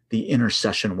the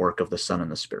intercession work of the Son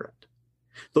and the Spirit.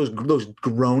 Those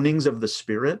groanings of the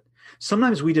Spirit,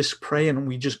 sometimes we just pray and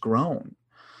we just groan.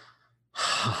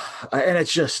 And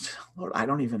it's just, Lord,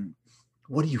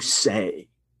 what do you say?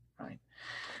 Right?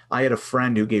 I had a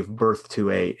friend who gave birth to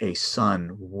a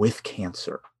son with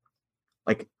cancer.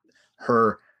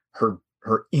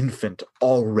 Her infant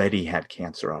already had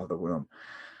cancer out of the womb.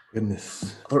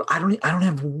 Goodness. Lord, I don't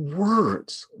have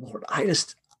words. Lord,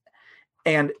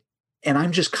 and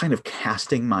I'm just kind of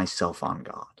casting myself on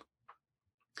God.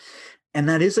 And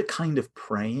that is a kind of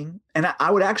praying. And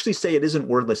I would actually say it isn't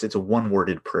wordless. It's a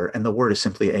one-worded prayer. And the word is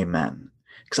simply amen.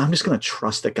 Because I'm just going to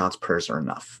trust that God's prayers are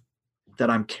enough, that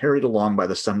I'm carried along by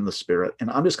the Son and the Spirit. And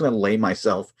I'm just going to lay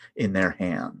myself in their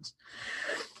hands.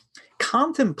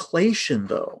 Contemplation,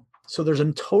 though. So there's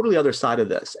a totally other side of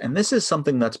this. And this is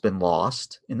something that's been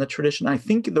lost in the tradition. I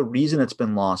think the reason it's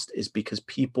been lost is because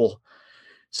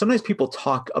sometimes people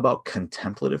talk about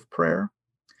contemplative prayer.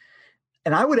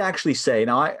 And I would actually say,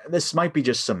 this might be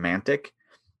just semantic,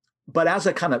 but as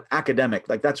a kind of academic,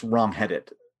 that's wrongheaded.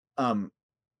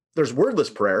 There's wordless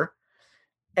prayer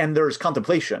and there's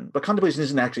contemplation, but contemplation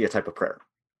isn't actually a type of prayer.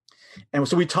 And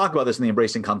so we talk about this in the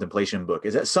Embracing Contemplation book,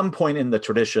 is at some point in the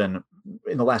tradition,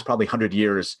 in the last probably 100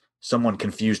 years, someone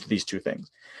confused these two things.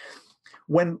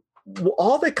 When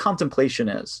all that contemplation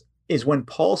is when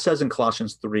Paul says in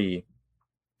Colossians 3,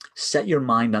 set your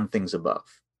mind on things above.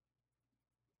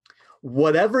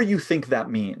 Whatever you think that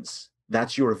means,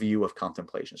 that's your view of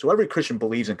contemplation. So every Christian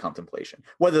believes in contemplation.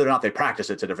 Whether or not they practice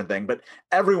it's a different thing, but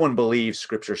everyone believes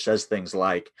Scripture says things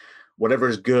like, whatever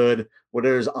is good,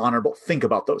 whatever is honorable, think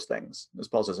about those things, as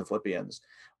Paul says in Philippians,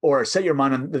 or set your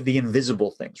mind on the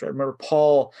invisible things, right? Remember,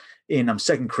 Paul in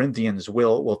 2 Corinthians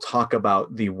will talk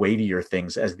about the weightier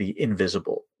things as the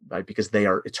invisible, right? Because they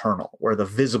are eternal, where the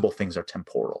visible things are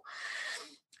temporal.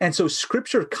 And so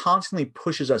Scripture constantly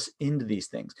pushes us into these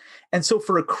things. And so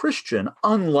for a Christian,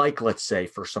 unlike, let's say,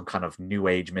 for some kind of New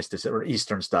Age mysticism or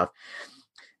Eastern stuff,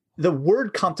 the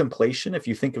word contemplation, if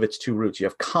you think of its two roots, you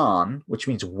have con, which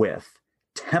means with,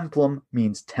 templum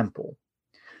means temple.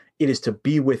 It is to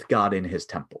be with God in his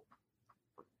temple,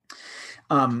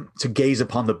 to gaze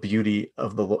upon the beauty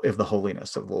of the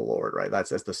holiness of the Lord, right?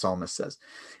 That's as the psalmist says.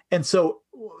 And so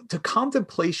to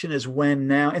contemplation is when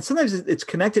now, and sometimes it's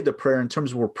connected to prayer in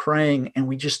terms of we're praying and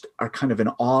we just are kind of in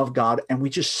awe of God and we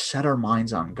just set our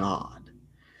minds on God.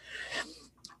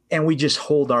 And we just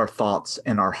hold our thoughts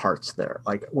and our hearts there.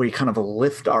 Like we kind of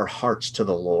lift our hearts to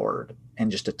the Lord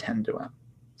and just attend to him.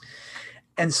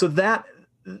 And so that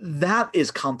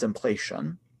is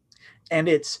contemplation. And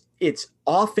it's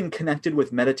often connected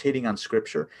with meditating on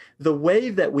Scripture. The way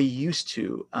that we used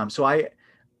to, so I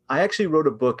actually wrote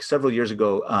a book several years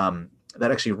ago that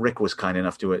actually Rick was kind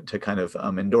enough to kind of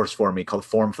endorse for me, called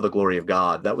Form for the Glory of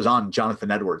God. That was on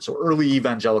Jonathan Edwards. So early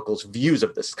evangelicals' views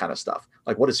of this kind of stuff.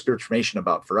 Like, what is spiritual formation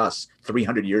about for us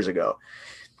 300 years ago?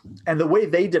 And the way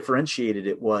they differentiated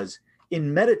it was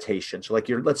in meditation. So like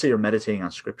let's say you're meditating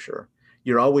on Scripture,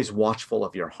 you're always watchful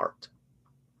of your heart.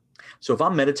 So if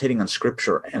I'm meditating on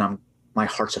Scripture and my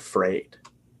heart's afraid,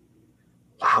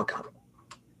 wow, God,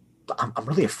 I'm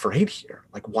really afraid here.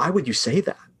 Like, why would you say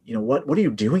that? You know, what are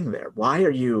you doing there? Why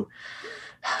are you,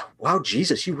 wow,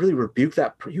 Jesus, you really rebuked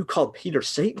that. You called Peter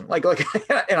Satan. Like,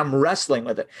 and I'm wrestling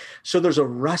with it. So there's a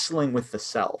wrestling with the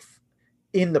self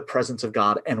in the presence of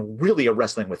God and really a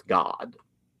wrestling with God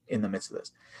in the midst of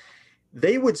this.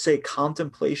 They would say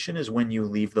contemplation is when you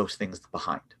leave those things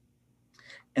behind.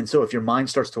 And so if your mind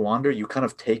starts to wander, you kind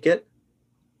of take it,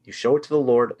 you show it to the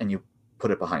Lord, and you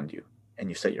put it behind you, and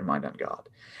you set your mind on God.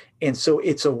 And so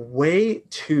it's a way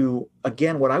to,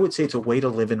 again, what I would say, it's a way to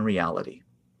live in reality.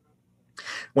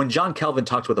 When John Calvin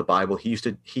talked with the Bible,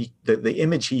 the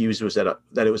image he used was that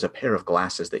it was a pair of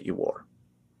glasses that you wore.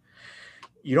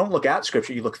 You don't look at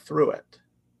Scripture, you look through it.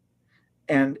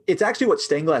 And it's actually what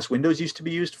stained glass windows used to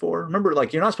be used for. Remember,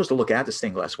 like, you're not supposed to look at the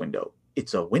stained glass window.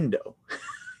 It's a window.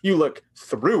 You look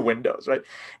through windows, right?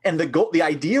 And the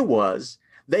idea was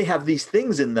they have these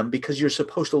things in them because you're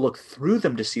supposed to look through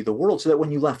them to see the world, so that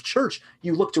when you left church,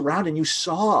 you looked around and you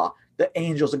saw the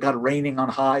angels of God reigning on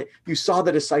high. You saw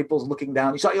the disciples looking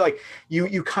down.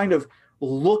 You kind of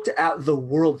looked at the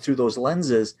world through those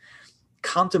lenses.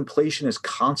 Contemplation is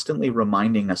constantly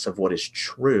reminding us of what is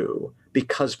true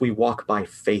because we walk by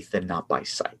faith and not by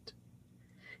sight.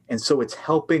 And so it's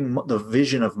helping the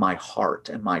vision of my heart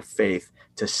and my faith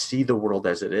to see the world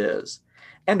as it is,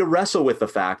 and to wrestle with the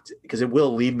fact, because it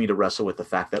will lead me to wrestle with the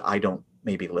fact that I don't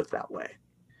maybe live that way.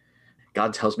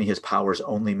 God tells me his power is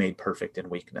only made perfect in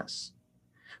weakness.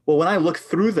 Well, when I look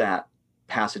through that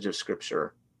passage of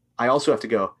Scripture, I also have to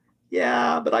go,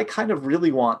 yeah, but I kind of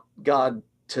really want God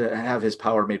to have his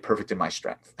power made perfect in my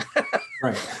strength.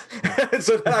 Right.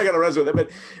 So then I got to wrestle with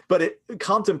it. But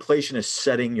contemplation is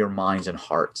setting your minds and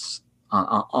hearts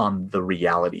on the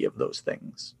reality of those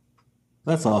things.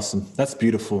 That's awesome. That's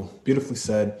beautiful. Beautifully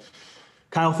said.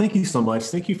 Kyle, thank you so much.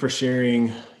 Thank you for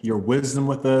sharing your wisdom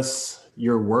with us,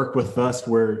 your work with us,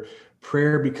 where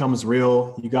prayer becomes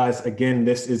real. You guys, again,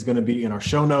 this is going to be in our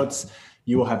show notes.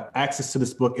 You will have access to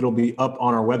this book. It'll be up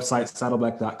on our website,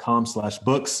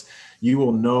 saddleback.com/books. You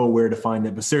will know where to find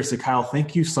it. But seriously, Kyle,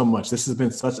 thank you so much. This has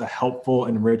been such a helpful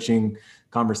and enriching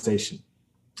conversation.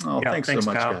 Oh, yeah, thanks so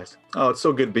much, Kyle. Guys. Oh, it's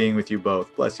so good being with you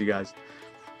both. Bless you guys.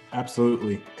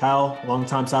 Absolutely. Kyle,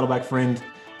 longtime Saddleback friend.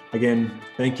 Again,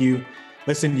 thank you.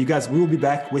 Listen, you guys, we will be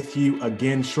back with you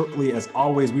again shortly. As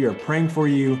always, we are praying for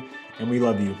you and we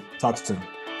love you. Talk soon.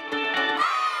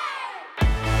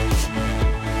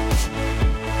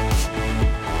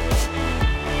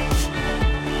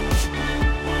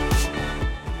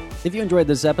 If you enjoyed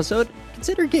this episode,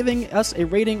 consider giving us a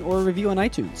rating or a review on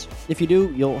iTunes. If you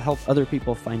do, you'll help other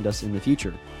people find us in the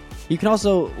future. You can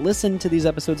also listen to these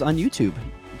episodes on YouTube.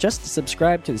 Just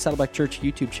subscribe to the Saddleback Church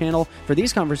YouTube channel for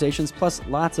these conversations, plus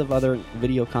lots of other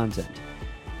video content.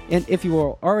 And if you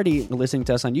are already listening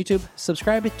to us on YouTube,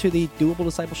 subscribe to the Doable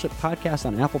Discipleship podcast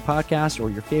on Apple Podcasts or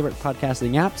your favorite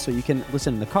podcasting app so you can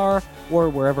listen in the car or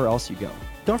wherever else you go.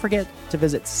 Don't forget to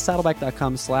visit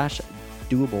saddleback.com/doable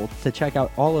doable to check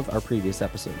out all of our previous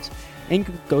episodes. And you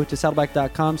can go to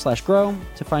saddleback.com/grow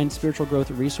to find spiritual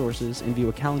growth resources and view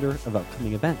a calendar of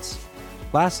upcoming events.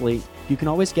 Lastly, you can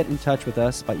always get in touch with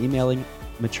us by emailing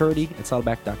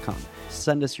maturity@saddleback.com.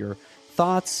 Send us your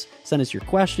thoughts, send us your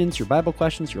questions, your Bible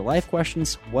questions, your life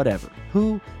questions, whatever.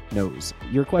 Who knows?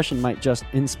 Your question might just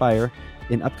inspire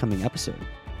an upcoming episode.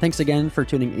 Thanks again for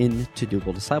tuning in to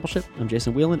Doable Discipleship. I'm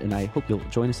Jason Whelan, and I hope you'll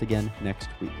join us again next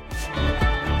week.